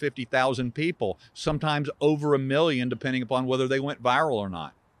 150,000 people, sometimes over 1 million, depending upon whether they went viral or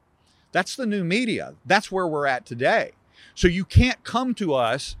not. That's the new media. That's where we're at today. So you can't come to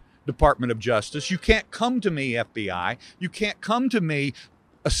us, Department of Justice. You can't come to me, FBI. You can't come to me,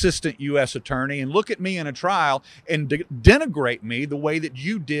 Assistant U.S. Attorney, and look at me in a trial and denigrate me the way that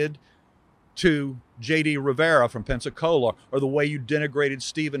you did to J.D. Rivera from Pensacola, or the way you denigrated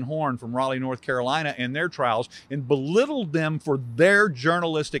Stephen Horn from Raleigh, North Carolina in their trials and belittled them for their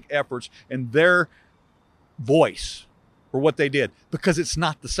journalistic efforts and their voice for what they did, because it's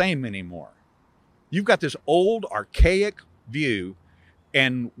not the same anymore. You've got this old, archaic view,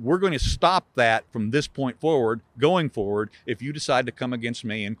 and we're going to stop that from this point forward, going forward, if you decide to come against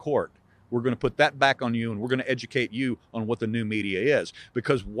me in court. We're going to put that back on you, and we're going to educate you on what the new media is.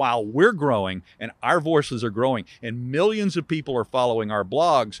 Because while we're growing and our voices are growing and millions of people are following our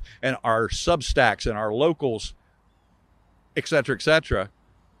blogs and our Substacks and our locals, et cetera,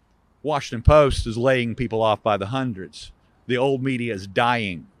 Washington Post is laying people off by the hundreds. The old media is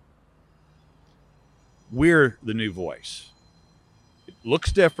dying. We're the new voice. It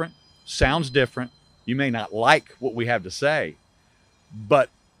looks different, sounds different. You may not like what we have to say, but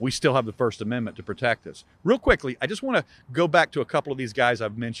we still have the First Amendment to protect us. Real quickly, I just want to go back to a couple of these guys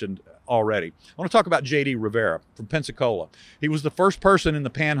I've mentioned already. I want to talk about J.D. Rivera from Pensacola. He was the first person in the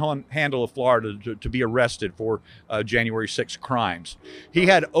panhandle of Florida to be arrested for January 6 crimes. He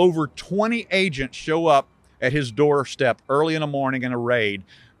had over 20 agents show up at his doorstep early in the morning in a raid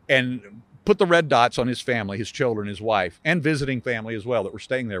and put the red dots on his family, his children, his wife, and visiting family as well that were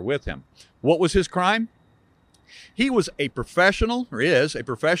staying there with him. What was his crime? He was a professional, or is a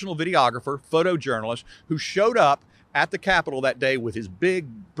professional videographer, photojournalist, who showed up at the Capitol that day with his big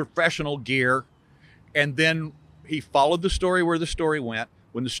professional gear, and then he followed the story where the story went.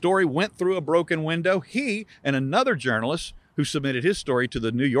 When the story went through a broken window, he and another journalist who submitted his story to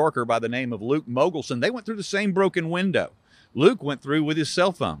the New Yorker by the name of Luke Mogelson, they went through the same broken window. Luke went through with his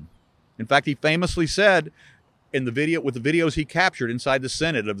cell phone. In fact, he famously said in the video, with the videos he captured inside the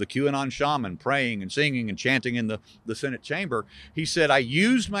Senate of the QAnon shaman praying and singing and chanting in the Senate chamber, he said, I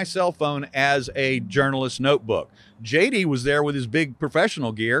used my cell phone as a journalist's notebook. JD was there with his big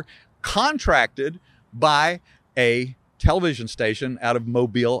professional gear, contracted by a television station out of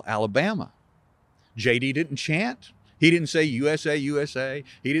Mobile, Alabama. JD didn't chant. He didn't say USA, USA.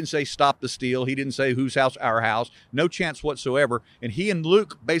 He didn't say stop the steal. He didn't say whose house, our house. No chance whatsoever. And he and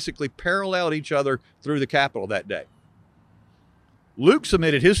Luke basically paralleled each other through the Capitol that day. Luke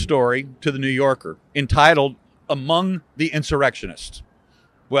submitted his story to the New Yorker entitled Among the Insurrectionists.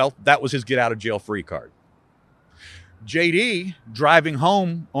 Well, that was his get out of jail free card. JD, driving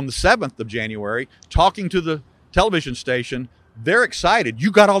home on the 7th of January, talking to the television station, they're excited.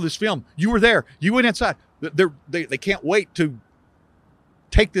 You got all this film. You were there. You went inside. They can't wait to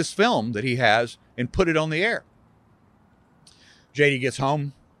take this film that he has and put it on the air. JD gets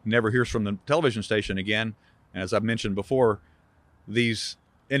home, never hears from the television station again. And as I've mentioned before, these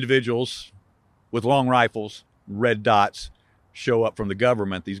individuals with long rifles, red dots, show up from the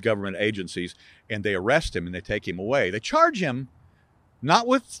government, these government agencies, and they arrest him and they take him away. They charge him not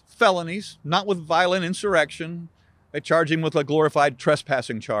with felonies, not with violent insurrection. They charge him with a glorified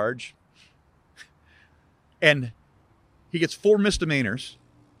trespassing charge. And he gets 4 misdemeanors.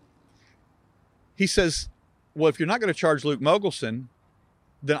 He says, well, if you're not going to charge Luke Mogelson,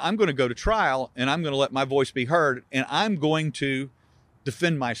 then I'm going to go to trial and I'm going to let my voice be heard and I'm going to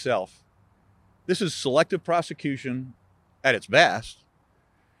defend myself. This is selective prosecution at its best.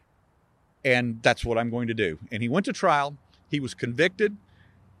 And that's what I'm going to do. And he went to trial. He was convicted.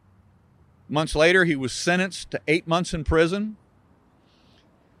 Months later, he was sentenced to 8 months in prison.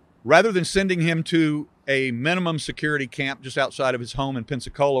 Rather than sending him to a minimum security camp just outside of his home in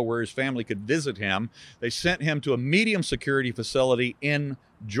Pensacola where his family could visit him, they sent him to a medium security facility in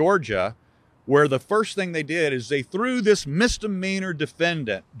Georgia, where the first thing they did is they threw this misdemeanor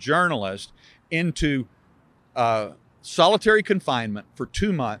defendant journalist into solitary confinement for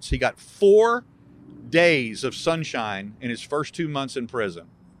 2 months. He got 4 days of sunshine in his first 2 months in prison.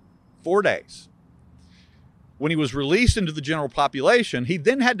 4 days. When he was released into the general population, he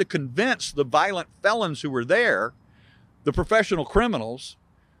then had to convince the violent felons who were there, the professional criminals,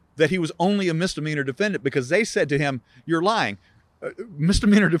 that he was only a misdemeanor defendant because they said to him, you're lying.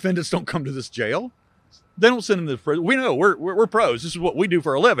 Misdemeanor defendants don't come to this jail. They don't send them to prison. We know we're pros. This is what we do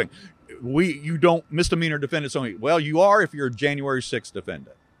for a living. You don't misdemeanor defendants only. Well, you are if you're a January 6th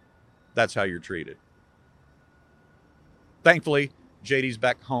defendant. That's how you're treated. Thankfully, JD's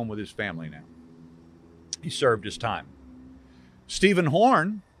back home with his family now. He served his time. Stephen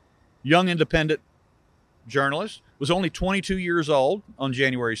Horn, young independent journalist, was only 22 years old on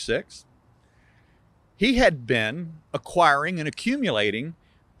January 6th. He had been acquiring and accumulating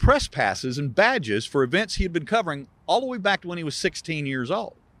press passes and badges for events he had been covering all the way back to when he was 16 years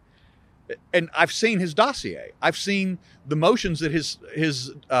old. And I've seen his dossier. I've seen the motions that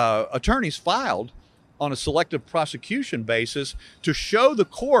his attorneys filed on a selective prosecution basis to show the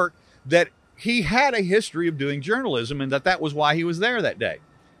court that he had a history of doing journalism and that was why he was there that day.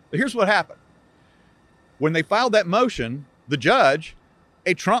 But here's what happened. When they filed that motion, the judge,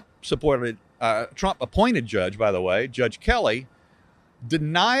 a Trump-appointed judge, by the way, Judge Kelly,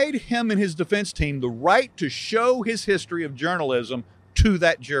 denied him and his defense team the right to show his history of journalism to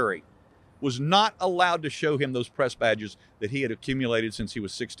that jury. Was not allowed to show him those press badges that he had accumulated since he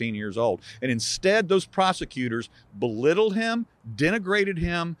was 16 years old. And instead, those prosecutors belittled him, denigrated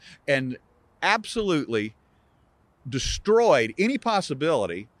him, and absolutely destroyed any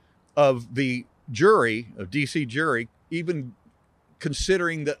possibility of the jury, of DC jury, even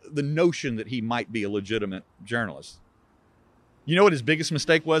considering the notion that he might be a legitimate journalist. You know what his biggest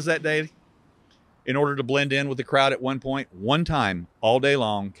mistake was that day? In order to blend in with the crowd at one point, one time, all day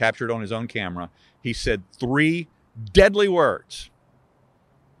long, captured on his own camera, he said 3 deadly words.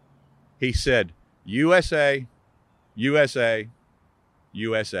 He said, USA, USA,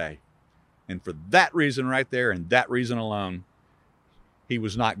 USA. And for that reason right there and that reason alone, he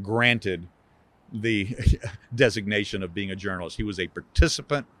was not granted the designation of being a journalist. He was a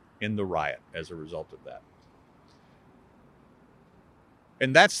participant in the riot as a result of that.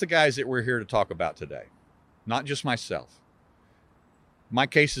 And that's the guys that we're here to talk about today, not just myself. My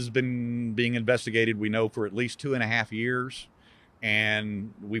case has been being investigated, we know, for at least 2.5 years.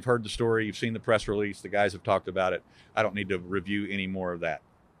 And we've heard the story. You've seen the press release. The guys have talked about it. I don't need to review any more of that.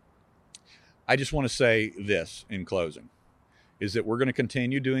 I just want to say this in closing, is that we're going to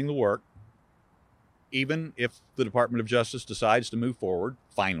continue doing the work, even if the Department of Justice decides to move forward,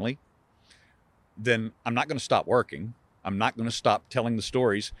 finally. Then I'm not going to stop working. I'm not going to stop telling the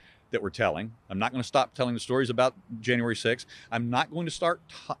stories that we're telling. I'm not going to stop telling the stories about January 6th. I'm not going to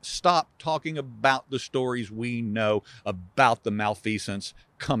stop talking about the stories we know about the malfeasance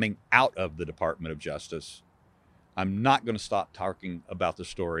coming out of the Department of Justice. I'm not going to stop talking about the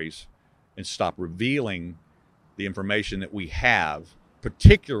stories and stop revealing the information that we have,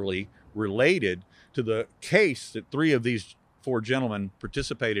 particularly related to the case that 3 of these 4 gentlemen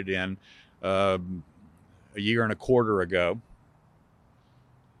participated in a year and a quarter ago.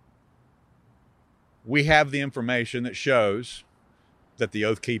 We have the information that shows that the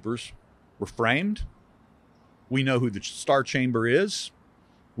Oath Keepers were framed. We know who the Star Chamber is.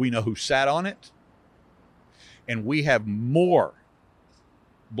 We know who sat on it. And we have more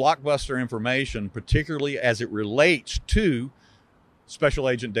blockbuster information, particularly as it relates to Special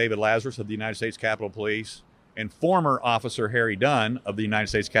Agent David Lazarus of the United States Capitol Police and former Officer Harry Dunn of the United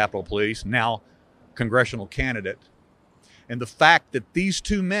States Capitol Police, now congressional candidate. And the fact that these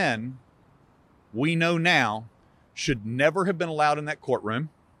 2 men, we know now, should never have been allowed in that courtroom.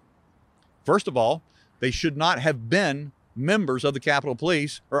 First of all, they should not have been members of the Capitol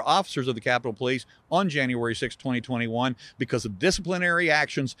Police or officers of the Capitol Police on January 6, 2021 because of disciplinary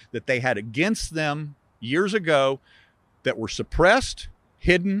actions that they had against them years ago that were suppressed,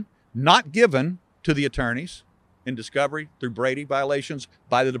 hidden, not given to the attorneys in discovery through Brady violations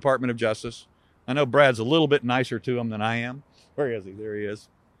by the Department of Justice. I know Brad's a little bit nicer to them than I am. Where is he? There he is.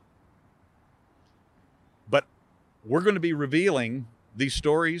 But we're going to be revealing these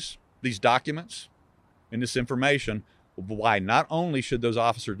stories, these documents, and this information of why not only should those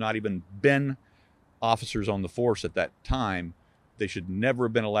officers not even been officers on the force at that time, they should never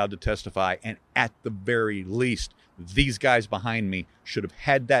have been allowed to testify. And at the very least, these guys behind me should have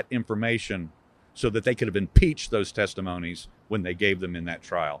had that information so that they could have impeached those testimonies when they gave them in that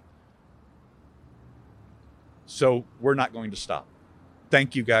trial. So we're not going to stop.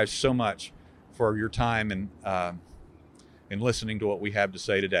 Thank you guys so much for your time and listening to what we have to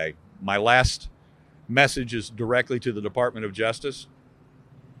say today. My last message is directly to the Department of Justice.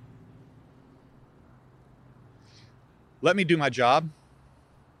 Let me do my job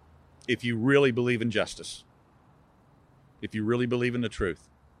if you really believe in justice. If you really believe in the truth,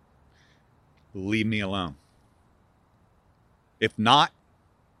 leave me alone. If not,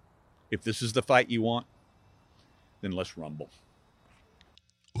 if this is the fight you want, then let's rumble.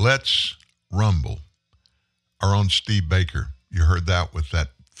 Let's rumble. Our own Steve Baker, you heard that with that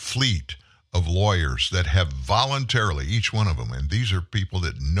fleet of lawyers that have voluntarily, each one of them, and these are people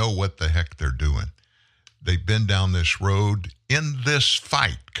that know what the heck they're doing. They've been down this road in this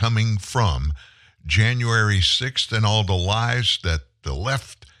fight coming from January 6th and all the lies that the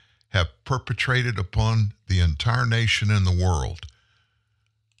left have perpetrated upon the entire nation and the world.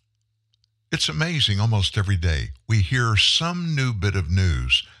 It's amazing almost every day we hear some new bit of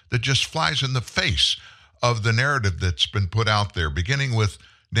news that just flies in the face of the narrative that's been put out there, beginning with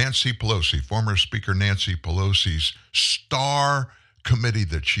Nancy Pelosi, former Speaker Nancy Pelosi's star committee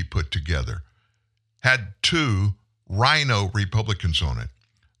that she put together. Had 2 rhino Republicans on it.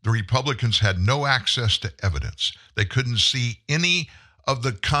 The Republicans had no access to evidence. They couldn't see any of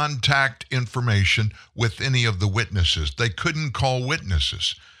the contact information with any of the witnesses. They couldn't call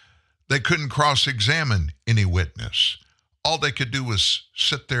witnesses. They couldn't cross-examine any witness. All they could do was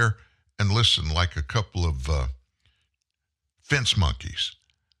sit there and listen like a couple of fence monkeys.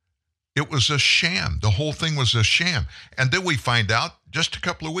 It was a sham. The whole thing was a sham. And then we find out just a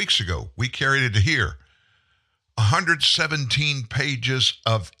couple of weeks ago, we carried it here, 117 pages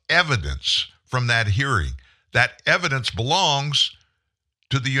of evidence from that hearing. That evidence belongs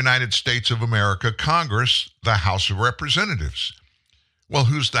to the United States of America, Congress, the House of Representatives. Well,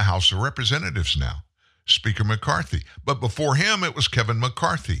 who's the House of Representatives now? Speaker McCarthy. But before him, it was Kevin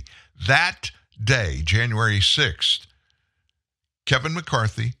McCarthy. That day, January 6th, Kevin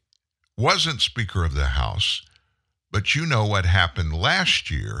McCarthy wasn't Speaker of the House, but you know what happened last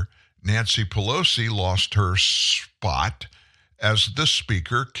year. Nancy Pelosi lost her spot as the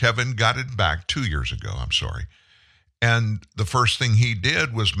Speaker. Kevin got it back 2 years ago, And the first thing he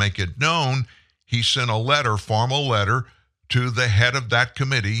did was make it known. He sent a letter, formal letter, to the head of that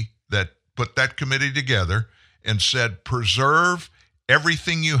committee that put that committee together and said, preserve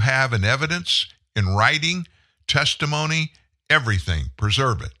Everything you have in evidence, in writing, testimony, everything,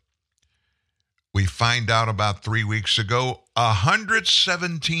 preserve it. We find out about 3 weeks ago,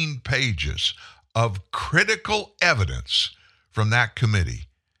 117 pages of critical evidence from that committee.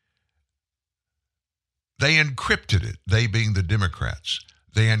 They encrypted it, they being the Democrats.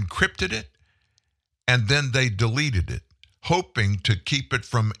 They encrypted it, and then they deleted it, hoping to keep it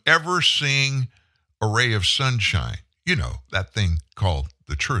from ever seeing a ray of sunshine. You know, that thing called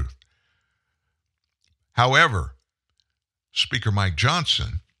the truth. However, Speaker Mike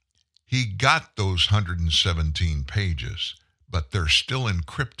Johnson, he got those 117 pages, but they're still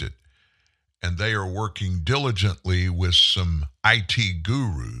encrypted, and they are working diligently with some IT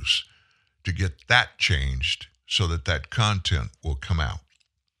gurus to get that changed so that that content will come out.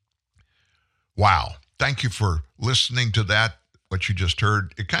 Wow. Thank you for listening to that, what you just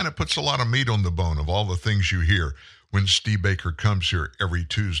heard. It kind of puts a lot of meat on the bone of all the things you hear when Steve Baker comes here every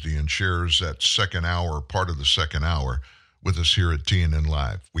Tuesday and shares that second hour, part of the second hour, with us here at TNN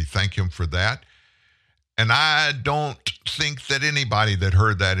Live. We thank him for that. And I don't think that anybody that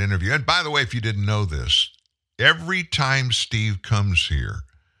heard that interview, and by the way, if you didn't know this, every time Steve comes here,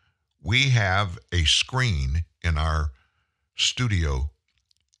 we have a screen in our studio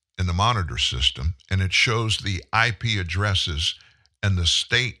in the monitor system, and it shows the IP addresses and the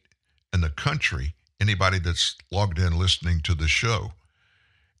state and the country, anybody that's logged in listening to the show.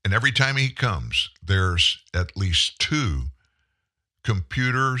 And every time he comes, there's at least 2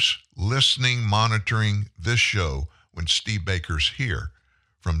 computers listening, monitoring this show when Steve Baker's here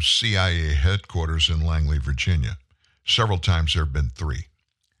from CIA headquarters in Langley, Virginia. Several times there have been 3.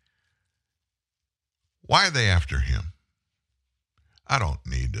 Why are they after him? I don't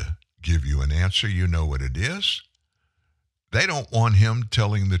need to give you an answer. You know what it is. They don't want him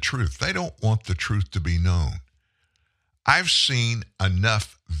telling the truth. They don't want the truth to be known. I've seen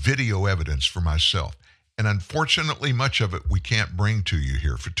enough video evidence for myself, and unfortunately, much of it we can't bring to you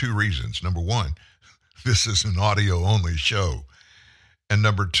here for 2 reasons. Number 1, this is an audio-only show. And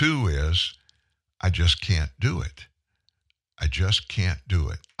number 2 is I just can't do it. I just can't do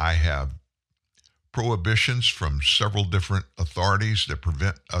it. I have prohibitions from several different authorities that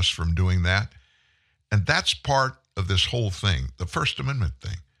prevent us from doing that. And that's part of this whole thing, the First Amendment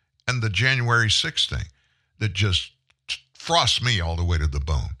thing and the January 6th thing that just frosts me all the way to the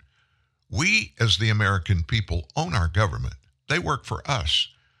bone. We, as the American people, own our government. They work for us.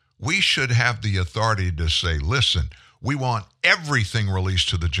 We should have the authority to say, listen, we want everything released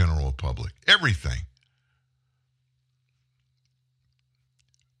to the general public, everything.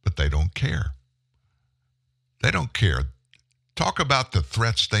 But they don't care. They don't care. Talk about the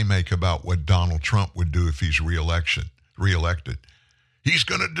threats they make about what Donald Trump would do if he's reelected. He's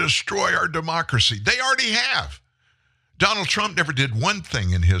going to destroy our democracy. They already have. Donald Trump never did one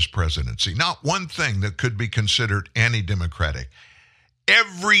thing in his presidency, not one thing that could be considered anti-democratic.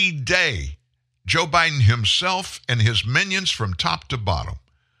 Every day, Joe Biden himself and his minions from top to bottom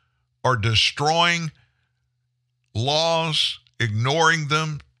are destroying laws, ignoring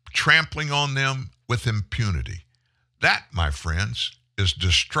them, trampling on them with impunity. That, my friends, is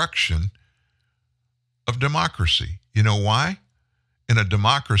destruction of democracy. You know why? In a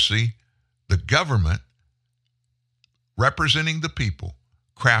democracy, the government, representing the people,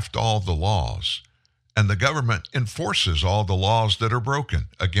 craft all the laws, and the government enforces all the laws that are broken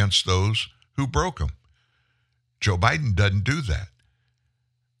against those who broke them. Joe Biden doesn't do that.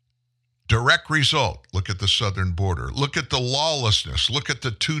 Direct result, look at the southern border. Look at the lawlessness. Look at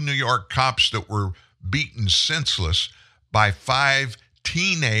the 2 New York cops that were beaten senseless by 5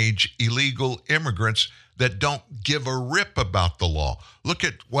 teenage illegal immigrants that don't give a rip about the law. Look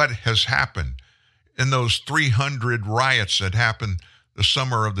at what has happened in those 300 riots that happened the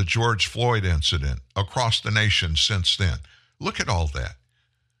summer of the George Floyd incident across the nation since then. Look at all that.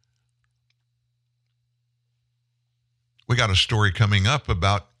 We got a story coming up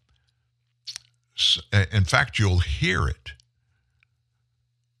about, in fact, you'll hear it,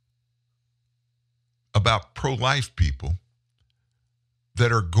 about pro-life people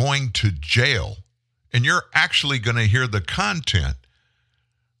that are going to jail. And you're actually going to hear the content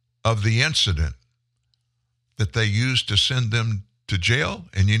of the incident that they used to send them to jail.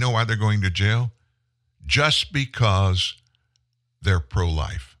 And you know why they're going to jail? Just because they're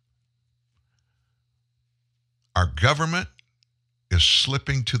pro-life. Our government is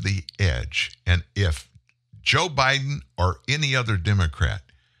slipping to the edge. And if Joe Biden or any other Democrat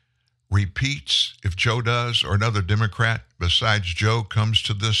repeats, if Joe does, or another Democrat besides Joe comes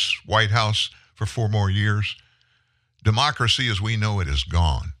to this White House for 4 more years, democracy as we know it is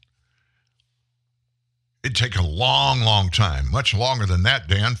gone. It'd take a long, long time, much longer than that,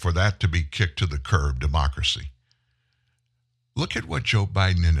 Dan, for that to be kicked to the curb, democracy. Look at what Joe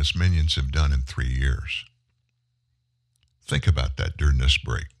Biden and his minions have done in 3 years. Think about that during this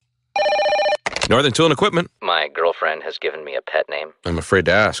break. Northern Tool and Equipment. My girlfriend has given me a pet name. I'm afraid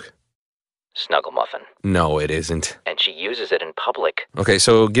to ask. Snuggle Muffin. No, it isn't. And she uses it in public. Okay,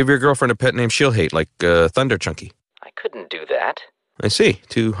 so give your girlfriend a pet name she'll hate, like Thunder Chunky. I couldn't do that. I see.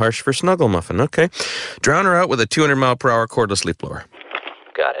 Too harsh for Snuggle Muffin. Okay. Drown her out with a 200-mile-per-hour cordless leaf blower.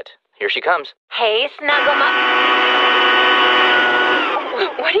 Got it. Here she comes. Hey, Snuggle Muffin.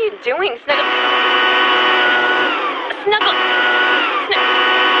 What are you doing, Snuggle? Snuggle.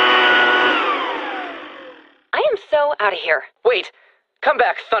 I am so out of here. Wait. Come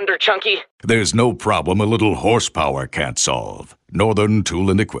back, Thunder Chunky. There's no problem a little horsepower can't solve. Northern Tool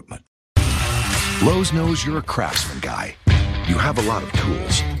and Equipment. Lowe's knows you're a craftsman guy. You have a lot of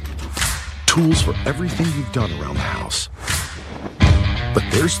tools. Tools for everything you've done around the house. But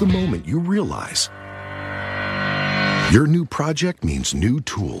there's the moment you realize your new project means new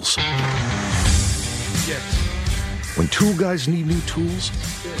tools. Yes. When tool guys need new tools,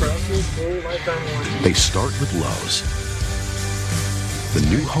 they start with Lowe's. The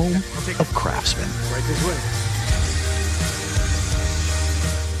new home of craftsmen. Right this way.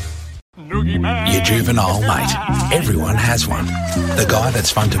 Your juvenile mate. Everyone has one. The guy that's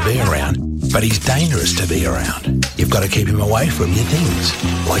fun to be around, but he's dangerous to be around. You've got to keep him away from your things,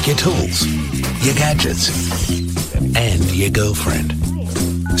 like your tools, your gadgets, and your girlfriend.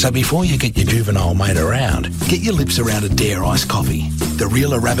 So before you get your juvenile mate around, get your lips around a Dare Iced coffee. The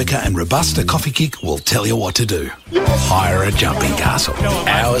real Arabica and Robusta coffee kick will tell you what to do. Hire a jumping castle.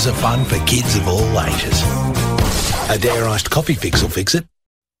 Hours of fun for kids of all ages. A Dare Iced coffee fix will fix it.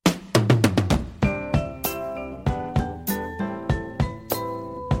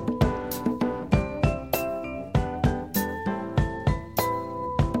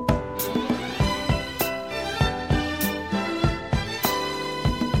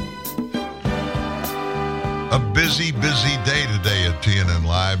 Busy day today at TNN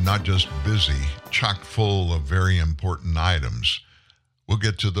Live. Not just busy, chock full of very important items. We'll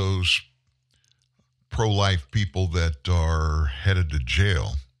get to those pro-life people that are headed to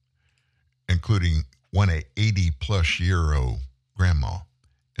jail, including one 80-plus-year-old grandma,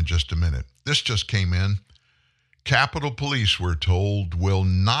 in just a minute. This just came in. Capitol Police, we're told, will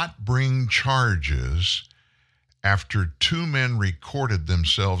not bring charges after 2 men recorded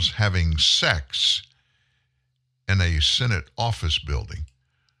themselves having sex in a Senate office building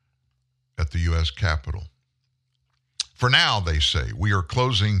at the U.S. Capitol. For now, they say, we are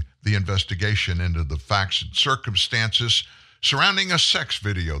closing the investigation into the facts and circumstances surrounding a sex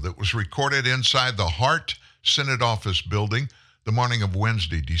video that was recorded inside the Hart Senate office building the morning of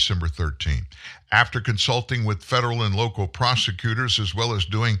Wednesday, December 13. After consulting with federal and local prosecutors, as well as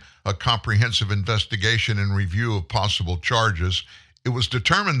doing a comprehensive investigation and review of possible charges, it was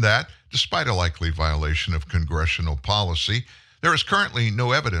determined that, despite a likely violation of congressional policy, there is currently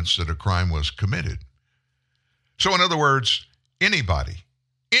no evidence that a crime was committed. So, in other words, anybody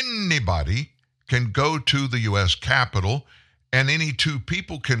can go to the U.S. Capitol, and any 2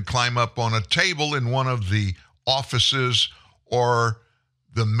 people can climb up on a table in one of the offices or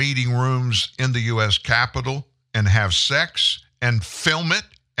the meeting rooms in the U.S. Capitol and have sex and film it,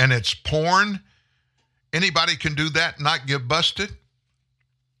 and it's porn. Anybody can do that and not get busted?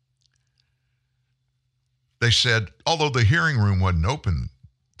 They said, although the hearing room wasn't open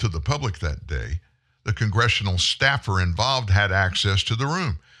to the public that day, the congressional staffer involved had access to the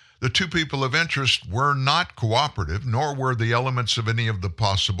room. The 2 people of interest were not cooperative, nor were the elements of any of the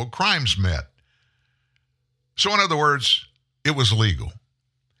possible crimes met. So, in other words, it was legal.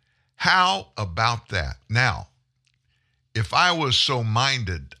 How about that? Now, if I was so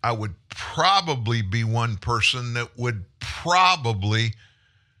minded, I would probably be one person that would probably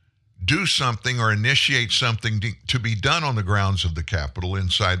do something or initiate something to be done on the grounds of the Capitol,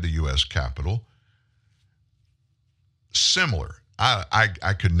 inside the U.S. Capitol. Similar.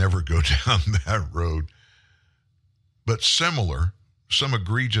 I could never go down that road. But similar, some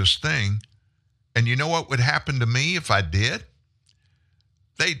egregious thing. And you know what would happen to me if I did?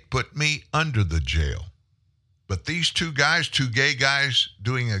 They'd put me under the jail. But these 2 guys, 2 gay guys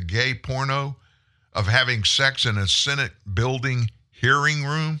doing a gay porno of having sex in a Senate building hearing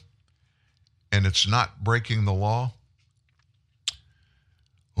room, and it's not breaking the law?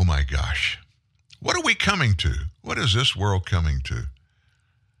 Oh my gosh. What are we coming to? What is this world coming to?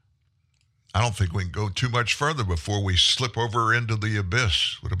 I don't think we can go too much further before we slip over into the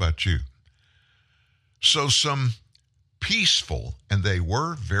abyss. What about you? So some peaceful, and they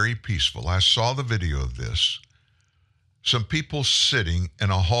were very peaceful. I saw the video of this. Some people sitting in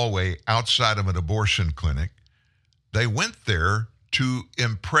a hallway outside of an abortion clinic. They went there to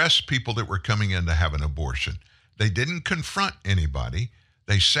impress people that were coming in to have an abortion. They didn't confront anybody.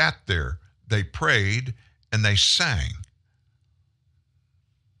 They sat there, they prayed, and they sang.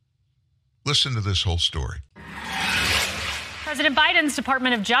 Listen to this whole story. President Biden's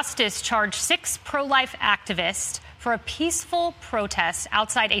Department of Justice charged 6 pro-life activists for a peaceful protest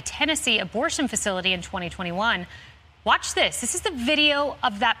outside a Tennessee abortion facility in 2021. Watch this. This is the video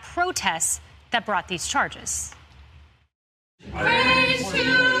of that protest that brought these charges. Praise to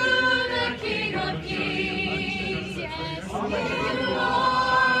the King of Kings. Yes, you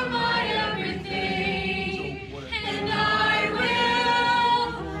are my everything, and I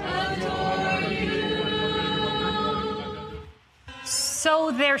will adore you. So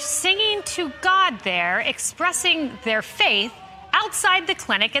they're singing to God there, expressing their faith outside the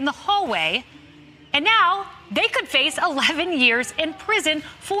clinic in the hallway. And now they could face 11 years in prison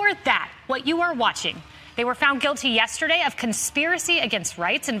for that, what you are watching. They were found guilty yesterday of conspiracy against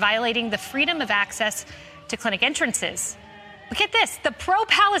rights and violating the freedom of access to clinic entrances. Look at this. The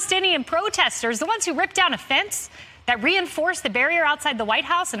pro-Palestinian protesters, the ones who ripped down a fence that reinforced the barrier outside the White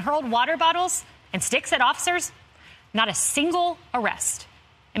House and hurled water bottles and sticks at officers, not a single arrest.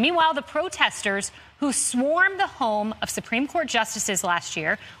 And meanwhile, the protesters who swarmed the home of Supreme Court justices last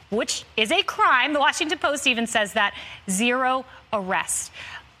year, which is a crime, the Washington Post even says that, 0 arrests.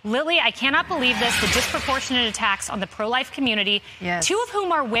 Lily, I cannot believe this, the disproportionate attacks on the pro-life community, yes. 2 of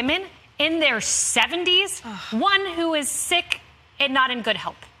whom are women in their 70s, one who is sick and not in good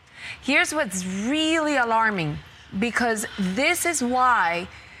health. Here's what's really alarming, because this is why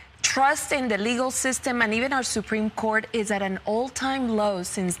trust in the legal system and even our Supreme Court is at an all-time low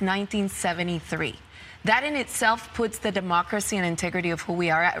since 1973. That in itself puts the democracy and integrity of who we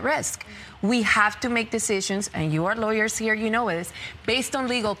are at risk. We have to make decisions, and you are lawyers here, you know this, based on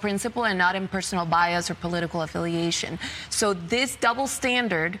legal principle and not in personal bias or political affiliation. So this double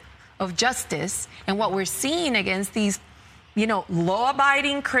standard of justice and what we're seeing against these,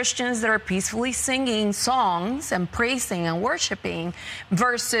 law-abiding Christians that are peacefully singing songs and praising and worshiping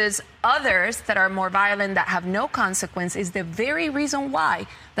versus others that are more violent that have no consequence is the very reason why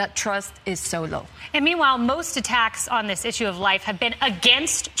that trust is so low. And meanwhile, most attacks on this issue of life have been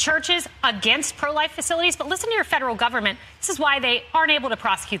against churches, against pro-life facilities. But listen to your federal government. This is why they aren't able to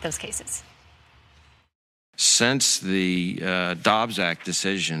prosecute those cases. Since the Dobbs Act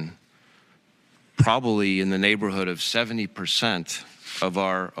decision, probably in the neighborhood of 70% of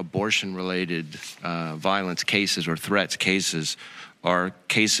our abortion-related violence cases or threats cases are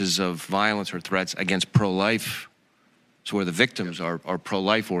cases of violence or threats against pro-life, so where the victims are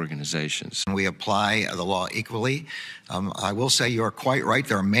pro-life organizations. We apply the law equally. I will say you're quite right.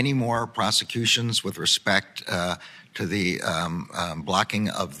 There are many more prosecutions with respect to the blocking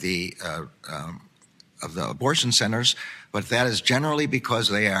of the abortion centers, but that is generally because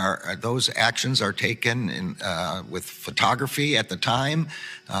those actions are taken with photography at the time,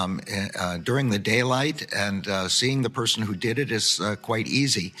 during the daylight, and seeing the person who did it is quite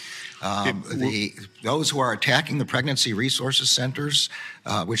easy. Those who are attacking the pregnancy resources centers,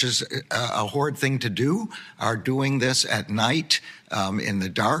 which is a horrid thing to do, are doing this at night in the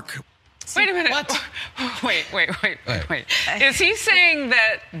dark. Wait a minute. What? Wait. Is he saying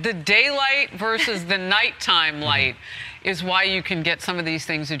that the daylight versus the nighttime light is why you can get some of these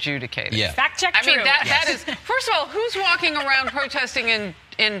things adjudicated? Yeah. Fact check true. I mean, that Yes. is, first of all, who's walking around protesting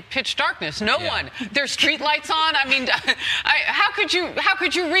in pitch darkness? No one. There's street lights on. I mean, how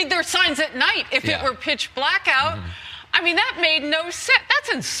could you read their signs at night if it were pitch black out? Mm-hmm. I mean, that made no sense. That's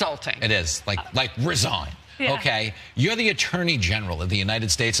insulting. It is. Like resign. Yeah. Okay, you're the Attorney General of the United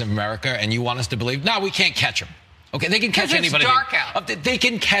States of America, and you want us to believe, no, we can't catch them. Okay, they can catch anybody. It's dark out. They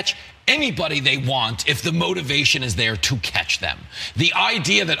can catch anybody they want if the motivation is there to catch them. The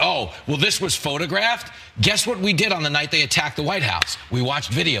idea that, this was photographed. Guess what we did on the night they attacked the White House? We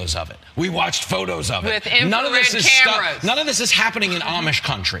watched videos of it. We watched photos of it. With infrared cameras. None of this is happening in Amish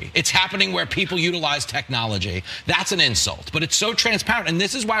country. It's happening where people utilize technology. That's an insult. But it's so transparent. And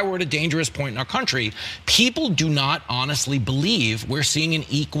this is why we're at a dangerous point in our country. People do not honestly believe we're seeing an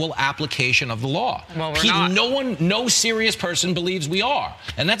equal application of the law. Well, we're not. No serious person believes we are.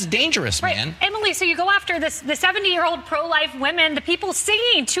 And that's dangerous, Right. man. Emily, so you go after the 70-year-old pro-life women, the people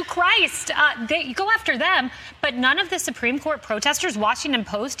singing to Christ. You go after them, but none of the Supreme Court protesters. Washington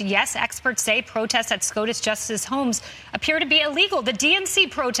Post, yes, experts say protests at SCOTUS justices' homes appear to be illegal. The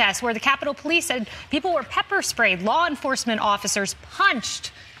DNC protests where the Capitol Police said people were pepper sprayed, law enforcement officers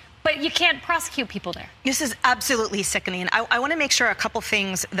punched. but you can't prosecute people there. This is absolutely sickening. I want to make sure a couple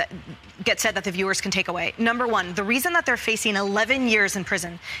things that get said that the viewers can take away. Number one, the reason that they're facing 11 years in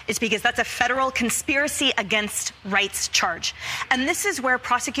prison is because that's a federal conspiracy against rights charge. And this is where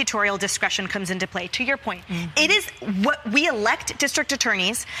prosecutorial discretion comes into play. To your point, it is what we elect district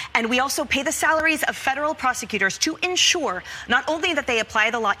attorneys, and we also pay the salaries of federal prosecutors to ensure not only that they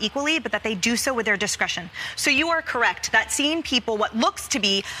apply the law equally, but that they do so with their discretion. So you are correct that seeing people, what looks to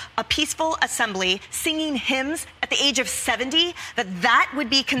be a peaceful assembly, singing hymns at the age of 70, that would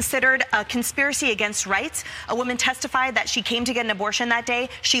be considered a conspiracy against rights. A woman testified that she came to get an abortion that day.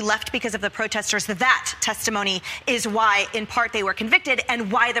 She left because of the protesters. That testimony is why, in part, they were convicted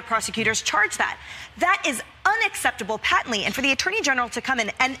and why the prosecutors charged that. That is unacceptable patently. And for the Attorney General to come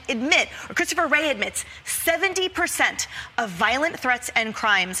in and admit, or Christopher Wray admits, 70% of violent threats and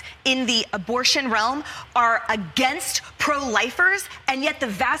crimes in the abortion realm are against pro-lifers, and yet the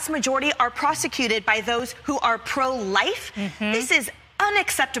vast majority are prosecuted by those who are pro-life. This is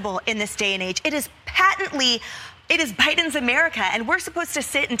unacceptable in this day and age. It is patently, it is Biden's America, and we're supposed to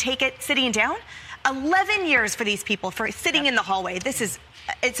sit and take it sitting down? 11 years for these people for sitting in the hallway.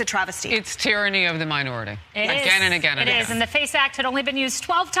 It's a travesty. It's tyranny of the minority. It again is. and again and It again. is. And the FACE Act had only been used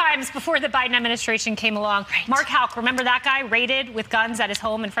 12 times before the Biden administration came along. Mark Houck, remember that guy raided with guns at his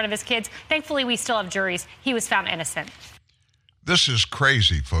home in front of his kids? Thankfully, we still have juries. He was found innocent. This is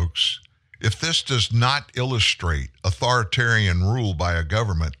crazy, folks. If this does not illustrate authoritarian rule by a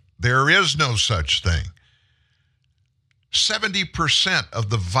government, there is no such thing. 70% of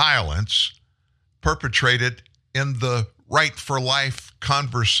the violence perpetrated in the right for life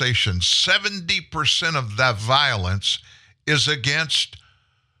conversation, 70% of that violence is against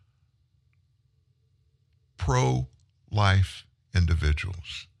pro-life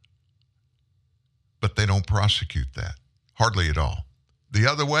individuals. But they don't prosecute that, hardly at all. The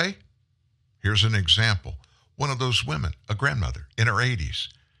other way, here's an example. One of those women, a grandmother in her 80s,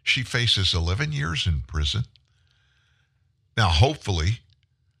 she faces 11 years in prison. Now, hopefully,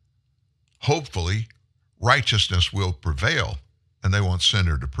 righteousness will prevail and they won't send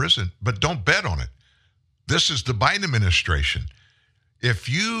her to prison, but don't bet on it. This is the Biden administration. If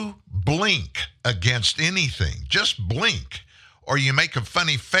you blink against anything, just blink, or you make a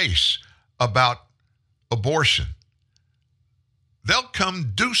funny face about abortion, they'll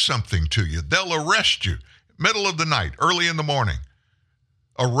come do something to you. They'll arrest you, middle of the night, early in the morning,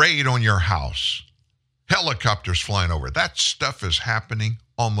 a raid on your house, helicopters flying over. That stuff is happening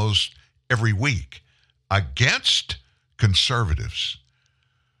almost every week against conservatives.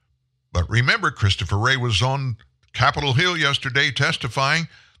 But remember, Christopher Wray was on Capitol Hill yesterday testifying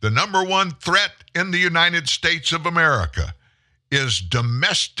the number one threat in the United States of America is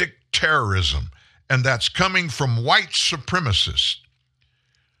domestic terrorism, and that's coming from white supremacists.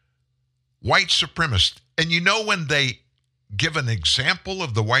 White supremacists. And you know when they give an example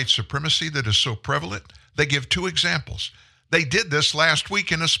of the white supremacy that is so prevalent, they give two examples. They did this last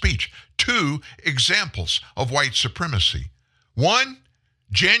week in a speech. 2 examples of white supremacy. 1,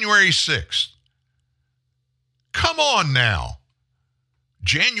 January 6th. Come on now.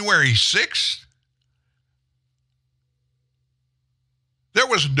 January 6th? There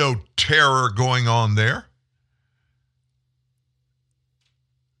was no terror going on there.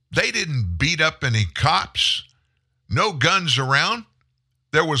 They didn't beat up any cops. No guns around.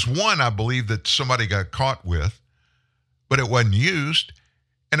 There was one, I believe, that somebody got caught with, but it wasn't used.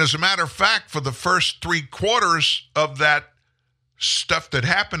 And as a matter of fact, for the first 3 quarters of that stuff that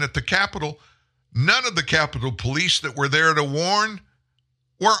happened at the Capitol, none of the Capitol police that were there to warn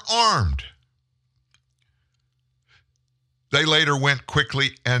were armed. They later went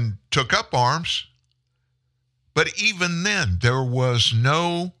quickly and took up arms. But even then, there was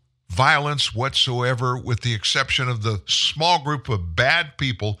no violence whatsoever, with the exception of the small group of bad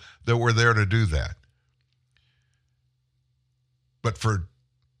people that were there to do that. But for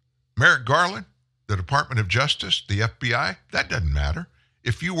Merrick Garland, the Department of Justice, the FBI, that doesn't matter.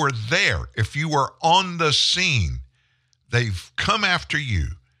 If you were there, if you were on the scene, they've come after you.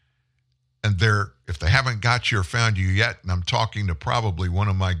 And if they haven't got you or found you yet, and I'm talking to probably one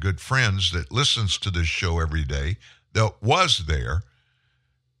of my good friends that listens to this show every day that was there,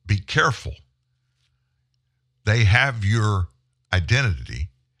 be careful. They have your identity.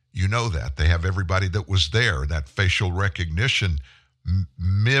 You know that. They have everybody that was there, that facial recognition,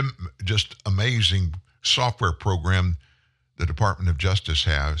 just amazing software program the Department of Justice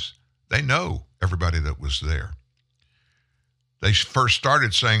has. They know everybody that was there. They first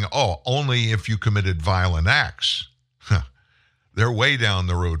started saying, only if you committed violent acts. They're way down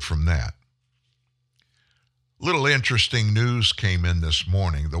the road from that. Little interesting news came in this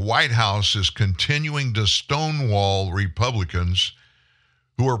morning. The White House is continuing to stonewall Republicans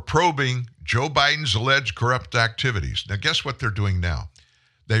who are probing Joe Biden's alleged corrupt activities. Now, guess what they're doing now?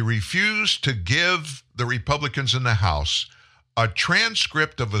 They refuse to give the Republicans in the House a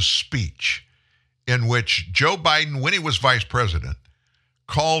transcript of a speech in which Joe Biden, when he was vice president,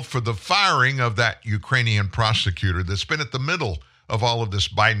 called for the firing of that Ukrainian prosecutor that's been at the middle of all of this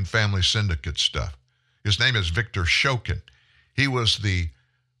Biden family syndicate stuff. His name is Viktor Shokin. He was the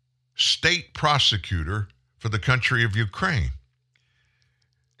state prosecutor for the country of Ukraine.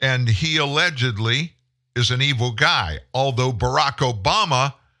 And he allegedly is an evil guy, although Barack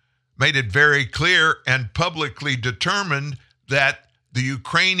Obama made it very clear and publicly determined that the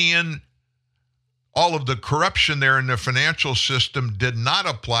Ukrainian, all of the corruption there in the financial system did not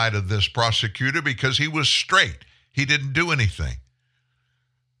apply to this prosecutor because he was straight. He didn't do anything.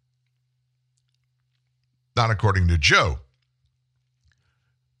 Not according to Joe.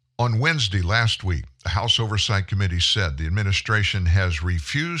 On Wednesday last week, the House Oversight Committee said the administration has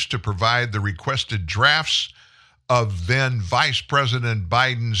refused to provide the requested drafts of then Vice President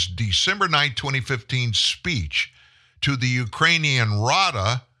Biden's December 9, 2015 speech to the Ukrainian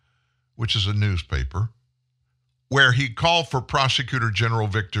Rada, which is a newspaper, where he called for Prosecutor General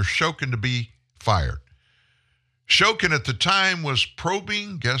Viktor Shokin to be fired. Shokin at the time was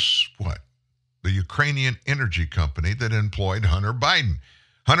probing, guess what? The Ukrainian energy company that employed Hunter Biden.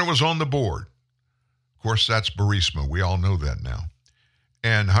 Hunter was on the board. Of course, that's Burisma. We all know that now.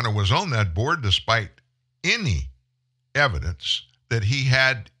 And Hunter was on that board despite any evidence that he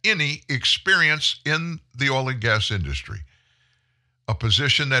had any experience in the oil and gas industry. A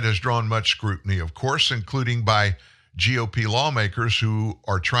position that has drawn much scrutiny, of course, including by GOP lawmakers who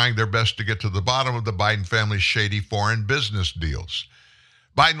are trying their best to get to the bottom of the Biden family's shady foreign business deals.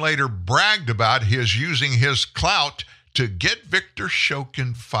 Biden later bragged about his using his clout to get Viktor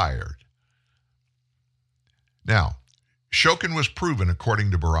Shokin fired. Now, Shokin was proven,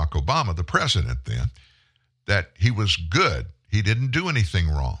 according to Barack Obama, the president then, that he was good. He didn't do anything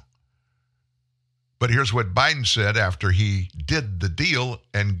wrong. But here's what Biden said after he did the deal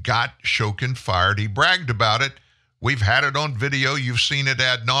and got Shokin fired. He bragged about it. We've had it on video. You've seen it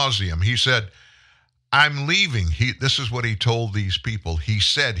ad nauseum. He said, I'm leaving. This is what he told these people. He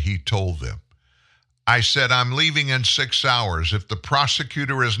said he told them. I said, I'm leaving in 6 hours. If the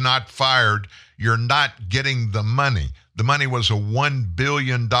prosecutor is not fired, you're not getting the money. The money was a $1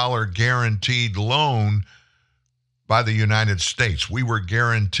 billion guaranteed loan by the United States. We were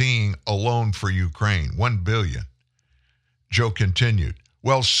guaranteeing a loan for Ukraine, $1 billion. Joe continued,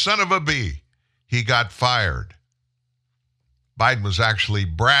 well, son of a bee, he got fired. Biden was actually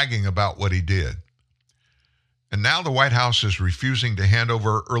bragging about what he did. And now the White House is refusing to hand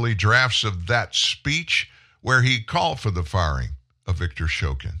over early drafts of that speech where he called for the firing of Viktor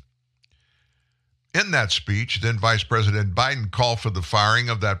Shokin. In that speech, then Vice President Biden called for the firing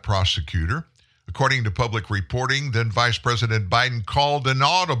of that prosecutor. According to public reporting, then Vice President Biden called an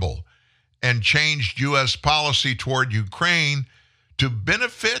audible and changed U.S. policy toward Ukraine to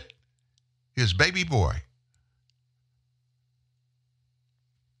benefit his baby boy.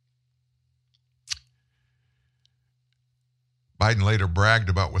 Biden later bragged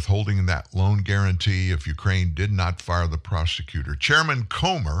about withholding that loan guarantee if Ukraine did not fire the prosecutor. Chairman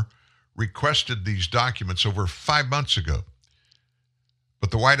Comer requested these documents over 5 months ago, but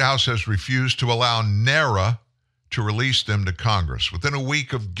the White House has refused to allow NARA to release them to Congress. Within a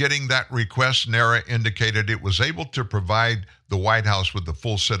week of getting that request, NARA indicated it was able to provide the White House with the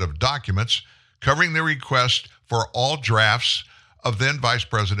full set of documents covering the request for all drafts of then Vice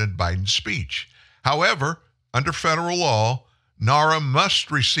President Biden's speech. However, under federal law, NARA must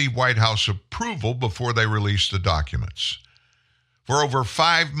receive White House approval before they release the documents. For over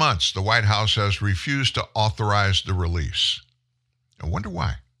 5 months, the White House has refused to authorize the release. I wonder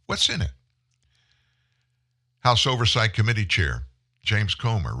why. What's in it? House Oversight Committee Chair James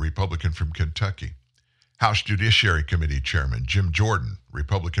Comer, Republican from Kentucky. House Judiciary Committee Chairman Jim Jordan,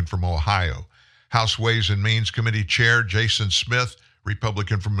 Republican from Ohio. House Ways and Means Committee Chair Jason Smith,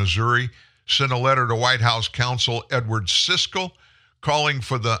 Republican from Missouri, sent a letter to White House counsel Edward Siskel calling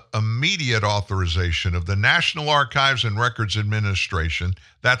for the immediate authorization of the National Archives and Records Administration,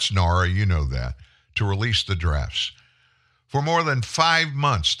 that's NARA, you know that, to release the drafts. For more than 5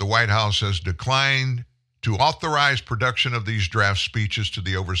 months, the White House has declined to authorize production of these draft speeches to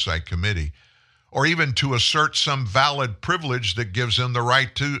the Oversight Committee, or even to assert some valid privilege that gives them the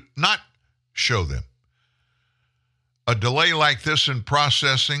right to not show them. A delay like this in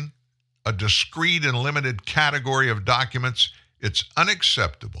processing a discrete and limited category of documents, it's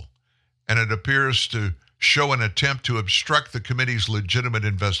unacceptable, and it appears to show an attempt to obstruct the committee's legitimate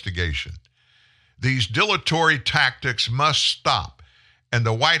investigation. These dilatory tactics must stop, and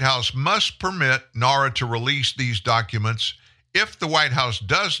the White House must permit NARA to release these documents. If the White House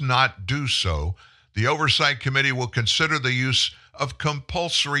does not do so, the Oversight Committee will consider the use of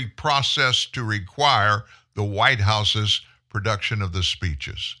compulsory process to require the White House's production of the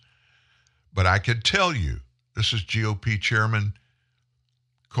speeches. But I can tell you, this is GOP Chairman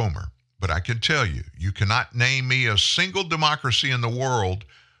Comer, but I can tell you, you cannot name me a single democracy in the world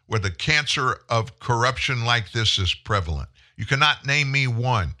where the cancer of corruption like this is prevalent. You cannot name me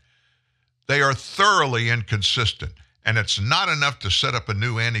one. They are thoroughly inconsistent, and it's not enough to set up a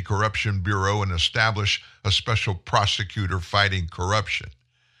new anti-corruption bureau and establish a special prosecutor fighting corruption.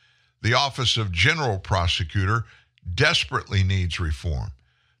 The Office of General Prosecutor desperately needs reform.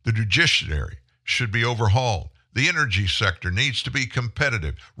 The judiciary should be overhauled. The energy sector needs to be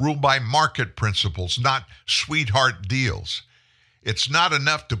competitive, ruled by market principles, not sweetheart deals. It's not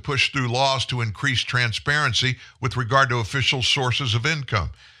enough to push through laws to increase transparency with regard to official sources of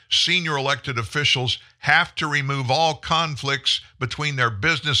income. Senior elected officials have to remove all conflicts between their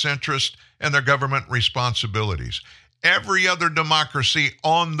business interests and their government responsibilities. Every other democracy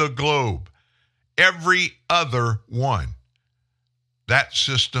on the globe, every other one, that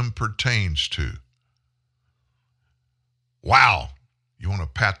system pertains to. Wow, you want to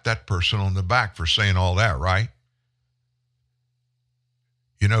pat that person on the back for saying all that, right?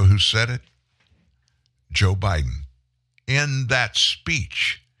 You know who said it? Joe Biden. In that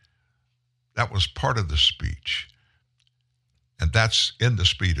speech, that was part of the speech. And that's in the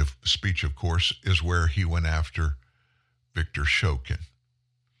speech, of course, is where he went after Viktor Shokin.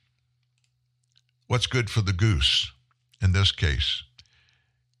 What's good for the goose, in this case,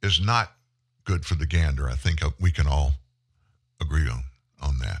 is not good for the gander. I think we can all agree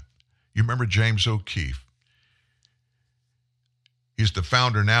on that. You remember James O'Keefe? He's the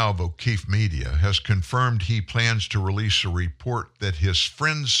founder now of O'Keefe Media, has confirmed he plans to release a report that his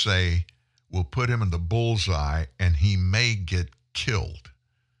friends say will put him in the bullseye and he may get killed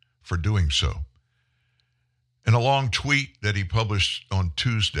for doing so. In a long tweet that he published on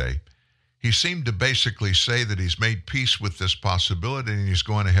Tuesday, he seemed to basically say that he's made peace with this possibility and he's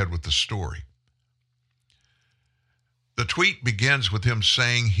going ahead with the story. The tweet begins with him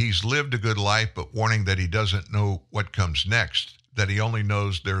saying he's lived a good life, but warning that he doesn't know what comes next, that he only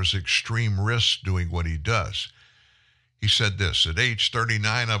knows there's extreme risk doing what he does. He said this, at age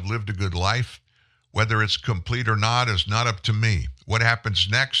 39, I've lived a good life. Whether it's complete or not is not up to me. What happens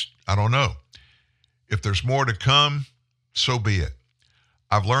next? I don't know. If there's more to come, so be it.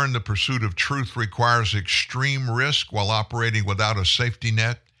 I've learned the pursuit of truth requires extreme risk while operating without a safety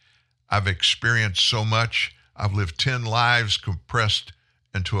net. I've experienced so much. I've lived 10 lives compressed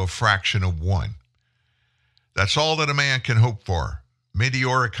into a fraction of one. That's all that a man can hope for.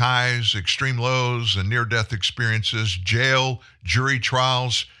 Meteoric highs, extreme lows, and near-death experiences, jail, jury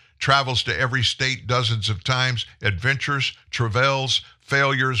trials, travels to every state dozens of times, adventures, travails,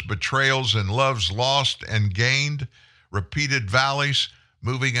 failures, betrayals, and loves lost and gained, repeated valleys,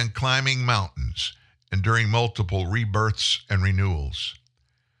 moving and climbing mountains, enduring multiple rebirths and renewals.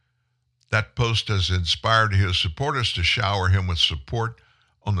 That post has inspired his supporters to shower him with support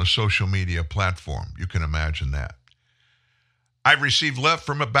on the social media platform. You can imagine that. I've received love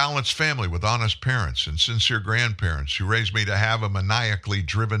from a balanced family with honest parents and sincere grandparents who raised me to have a maniacally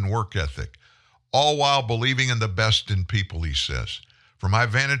driven work ethic, all while believing in the best in people, he says. From my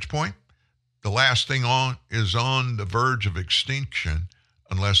vantage point, the last thing is on the verge of extinction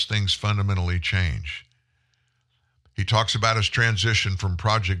unless things fundamentally change. He talks about his transition from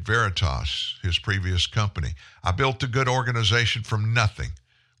Project Veritas, his previous company. I built a good organization from nothing,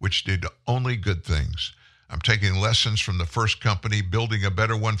 which did only good things. I'm taking lessons from the first company, building a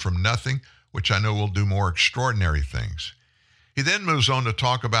better one from nothing, which I know will do more extraordinary things. He then moves on to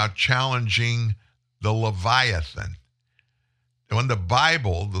talk about challenging the Leviathan. Now, in the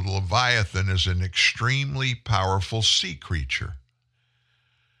Bible, the Leviathan is an extremely powerful sea creature.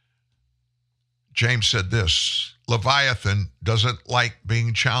 James said this, Leviathan doesn't like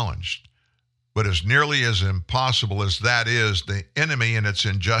being challenged, but as nearly as impossible as that is, the enemy and its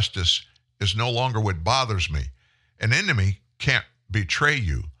injustice is no longer what bothers me. An enemy can't betray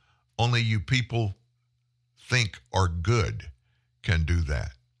you. Only you people think are good can do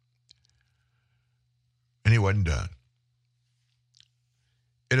that. And he wasn't done.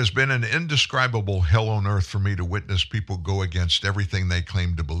 It has been an indescribable hell on earth for me to witness people go against everything they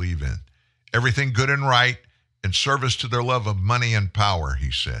claim to believe in. Everything good and right in service to their love of money and power,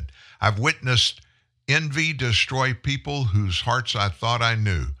 he said. I've witnessed envy destroy people whose hearts I thought I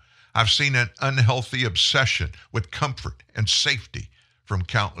knew. I've seen an unhealthy obsession with comfort and safety from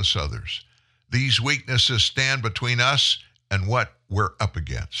countless others. These weaknesses stand between us and what we're up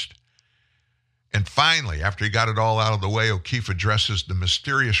against. And finally, after he got it all out of the way, O'Keefe addresses the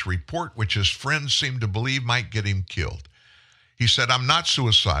mysterious report which his friends seem to believe might get him killed. He said, "I'm not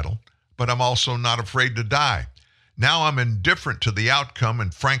suicidal, but I'm also not afraid to die. Now I'm indifferent to the outcome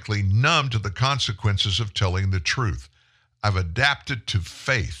and frankly numb to the consequences of telling the truth. I've adapted to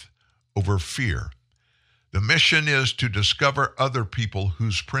faith over fear. The mission is to discover other people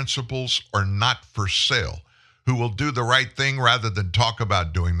whose principles are not for sale, who will do the right thing rather than talk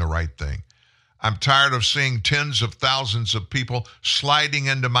about doing the right thing. I'm tired of seeing tens of thousands of people sliding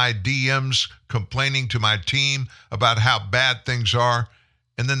into my DMs, complaining to my team about how bad things are,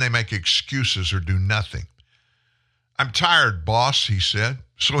 and then they make excuses or do nothing. I'm tired, boss," he said.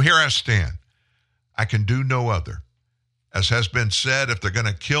 "So here I stand. I can do no other. As has been said, if they're going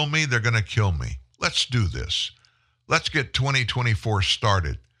to kill me, they're going to kill me. Let's do this. Let's get 2024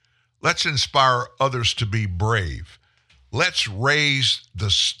 started. Let's inspire others to be brave. Let's raise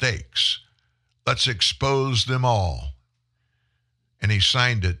the stakes. Let's expose them all." And he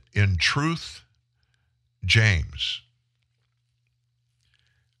signed it, "In truth, James."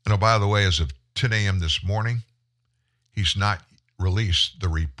 And oh, by the way, as of 10 a.m. this morning, he's not released the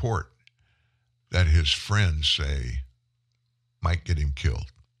report that his friends say might get him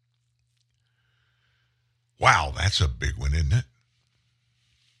killed. Wow, that's a big one, isn't it?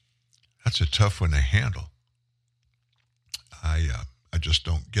 That's a tough one to handle. I just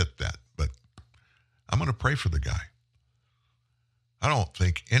don't get that, but I'm going to pray for the guy. I don't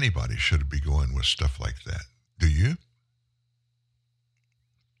think anybody should be going with stuff like that. Do you?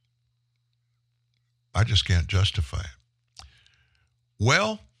 I just can't justify it.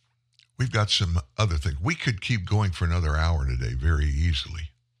 Well, we've got some other things. We could keep going for another hour today very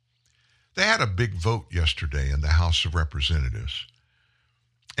easily. They had a big vote yesterday in the House of Representatives.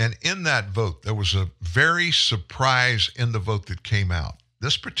 And in that vote, there was a very surprise in the vote that came out.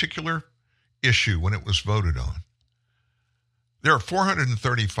 This particular issue, when it was voted on, there are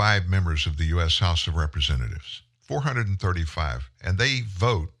 435 members of the U.S. House of Representatives, 435, and they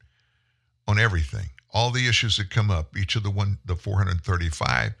vote on everything. All the issues that come up, each of the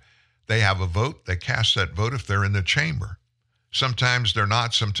 435, they have a vote. They cast that vote if they're in the chamber. Sometimes they're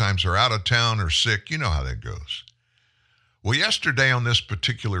not. Sometimes they're out of town or sick. You know how that goes. Well, yesterday on this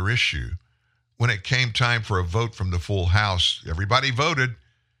particular issue, when it came time for a vote from the full House, everybody voted,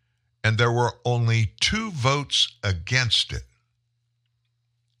 and there were only 2 votes against it.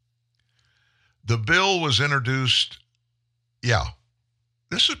 The bill was introduced. Yeah,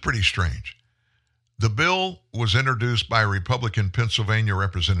 this is pretty strange. The bill was introduced by Republican Pennsylvania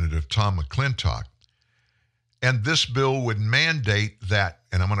Representative Tom McClintock, and this bill would mandate that,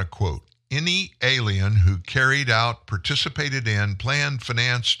 and I'm going to quote, "Any alien who carried out, participated in, planned,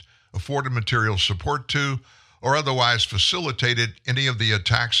 financed, afforded material support to, or otherwise facilitated any of the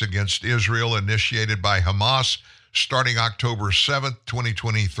attacks against Israel initiated by Hamas starting October 7th,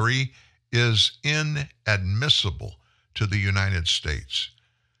 2023, is inadmissible to the United States."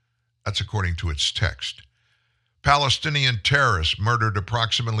 That's according to its text. Palestinian terrorists murdered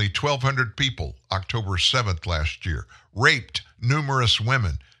approximately 1,200 people October 7th last year, raped numerous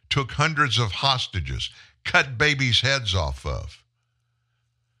women, took hundreds of hostages, cut babies' heads off of.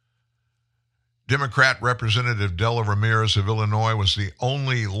 Democrat Representative Della Ramirez of Illinois was the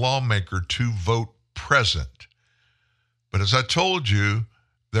only lawmaker to vote present. But as I told you,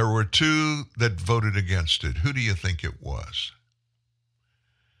 there were 2 that voted against it. Who do you think it was?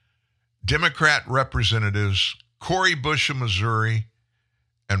 Democrat Representatives Cori Bush of Missouri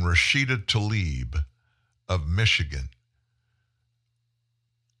and Rashida Tlaib of Michigan.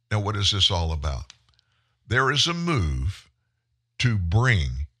 Now, what is this all about? There is a move to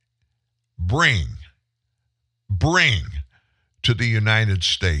bring to the United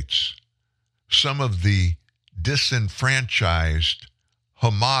States some of the disenfranchised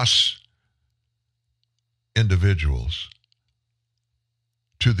Hamas individuals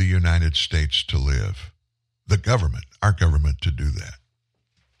to the United States to live. The government, our government, to do that.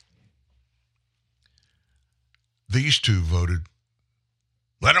 These 2 voted,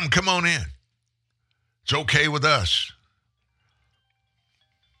 "Let them come on in. It's okay with us."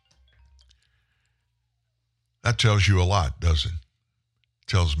 That tells you a lot, doesn't it?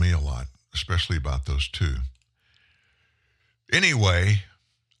 Tells me a lot, especially about those 2. Anyway,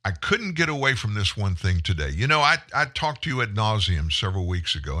 I couldn't get away from this one thing today. You know, I talked to you ad nauseum several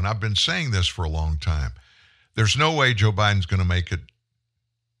weeks ago, and I've been saying this for a long time. There's no way Joe Biden's going to make it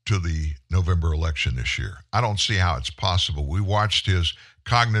to the November election this year. I don't see how it's possible. We watched his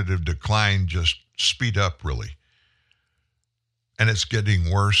cognitive decline just speed up, really. And it's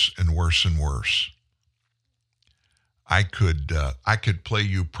getting worse and worse and worse. I could play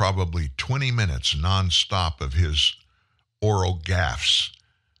you probably 20 minutes nonstop of his oral gaffes.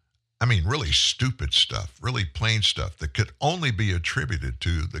 I mean, really stupid stuff, really plain stuff that could only be attributed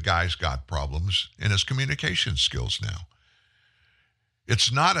to the guy's got problems in his communication skills now.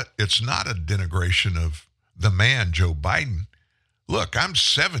 It's not a denigration of the man, Joe Biden. Look, I'm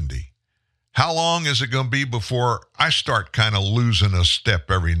 70. How long is it going to be before I start kind of losing a step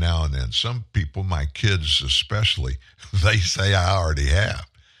every now and then? Some people, my kids especially, they say I already have.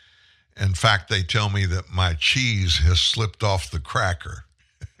 In fact, they tell me that my cheese has slipped off the cracker.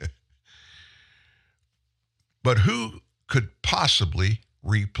 But who could possibly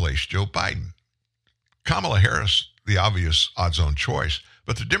replace Joe Biden? Kamala Harris, the obvious odds-on choice,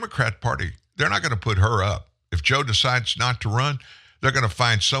 but the Democrat Party, they're not going to put her up. If Joe decides not to run, they're going to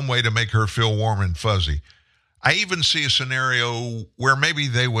find some way to make her feel warm and fuzzy. I even see a scenario where maybe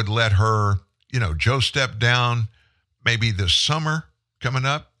they would let her, Joe step down maybe this summer coming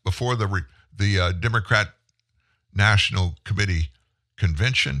up before the Democrat National Committee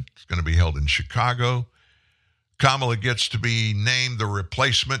convention. It's going to be held in Chicago. Kamala gets to be named the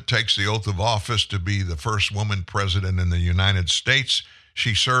replacement, takes the oath of office to be the first woman president in the United States.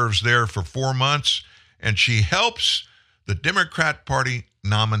 She serves there for 4 months, and she helps the Democrat Party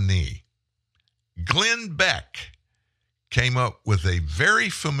nominee. Glenn Beck came up with a very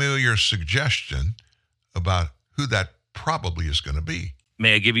familiar suggestion about who that probably is going to be.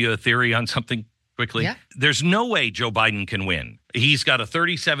 May I give you a theory on something quickly? Yeah. There's no way Joe Biden can win. He's got a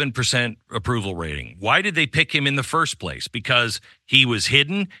 37% approval rating. Why did they pick him in the first place? Because he was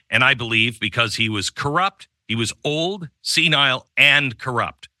hidden, and I believe because he was corrupt. He was old, senile, and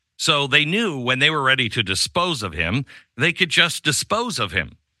corrupt. So they knew when they were ready to dispose of him, they could just dispose of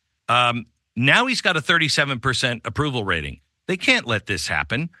him. Now he's got a 37% approval rating. They can't let this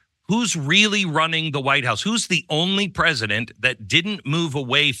happen. Who's really running the White House? Who's the only president that didn't move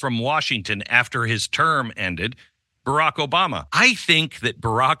away from Washington after his term ended? Barack Obama. I think that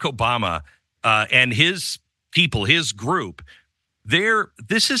Barack Obama and his people, his group,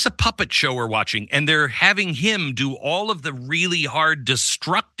 this is a puppet show we're watching, and they're having him do all of the really hard,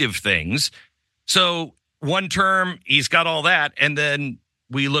 destructive things. So one term, he's got all that, and then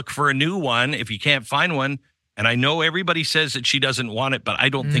we look for a new one if you can't find one. And I know everybody says that she doesn't want it, but I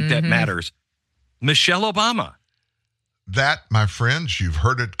don't think that matters. Michelle Obama. That, my friends, you've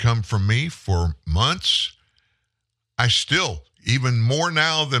heard it come from me for months. I still, even more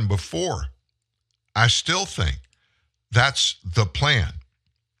now than before, I still think that's the plan.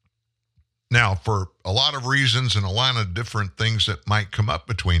 Now, for a lot of reasons and a lot of different things that might come up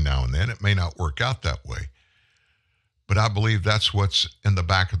between now and then, it may not work out that way. But I believe that's what's in the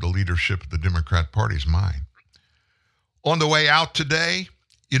back of the leadership of the Democrat Party's mind. On the way out today,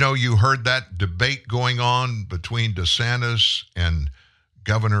 you heard that debate going on between DeSantis and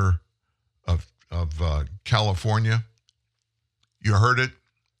Governor of California. You heard it.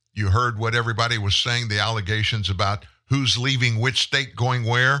 You heard what everybody was saying, the allegations about who's leaving which state, going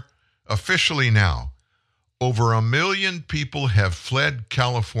where. Officially now, over 1 million people have fled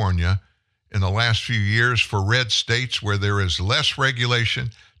California in the last few years for red states where there is less regulation,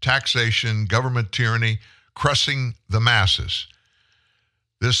 taxation, government tyranny, crushing the masses.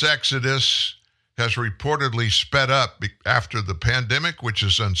 This exodus has reportedly sped up after the pandemic, which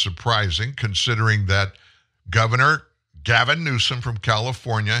is unsurprising considering that Governor Gavin Newsom from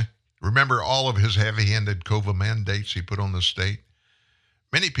California, remember all of his heavy-handed COVID mandates he put on the state?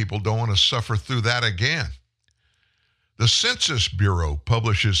 Many people don't want to suffer through that again. The Census Bureau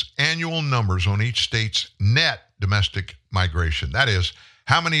publishes annual numbers on each state's net domestic migration. That is,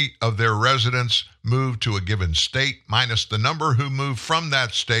 how many of their residents move to a given state minus the number who move from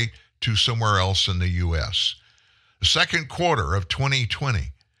that state to somewhere else in the U.S. The second quarter of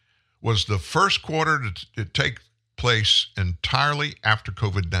 2020 was the first quarter to take place entirely after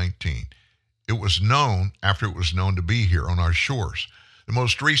COVID-19. It was known after it was known to be here on our shores. The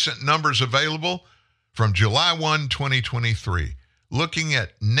most recent numbers available from July 1, 2023, looking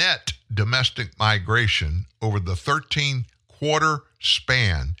at net domestic migration over the 13-quarter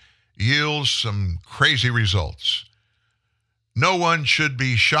span, yields some crazy results. No one should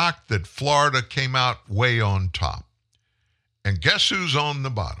be shocked that Florida came out way on top. And guess who's on the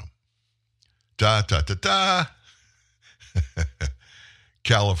bottom?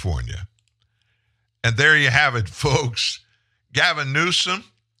 California. And there you have it, folks. Gavin Newsom,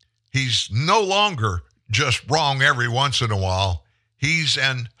 he's no longer just wrong every once in a while. He's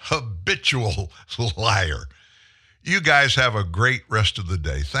an habitual liar. You guys have a great rest of the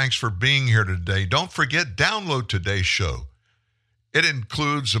day. Thanks for being here today. Don't forget, download today's show. It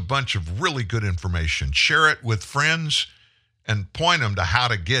includes a bunch of really good information. Share it with friends and point them to how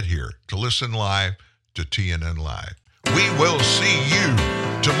to get here to listen live to TNN Live. We will see you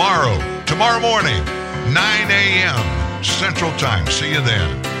tomorrow morning, 9 a.m. Central Time. See you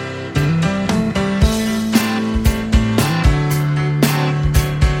then.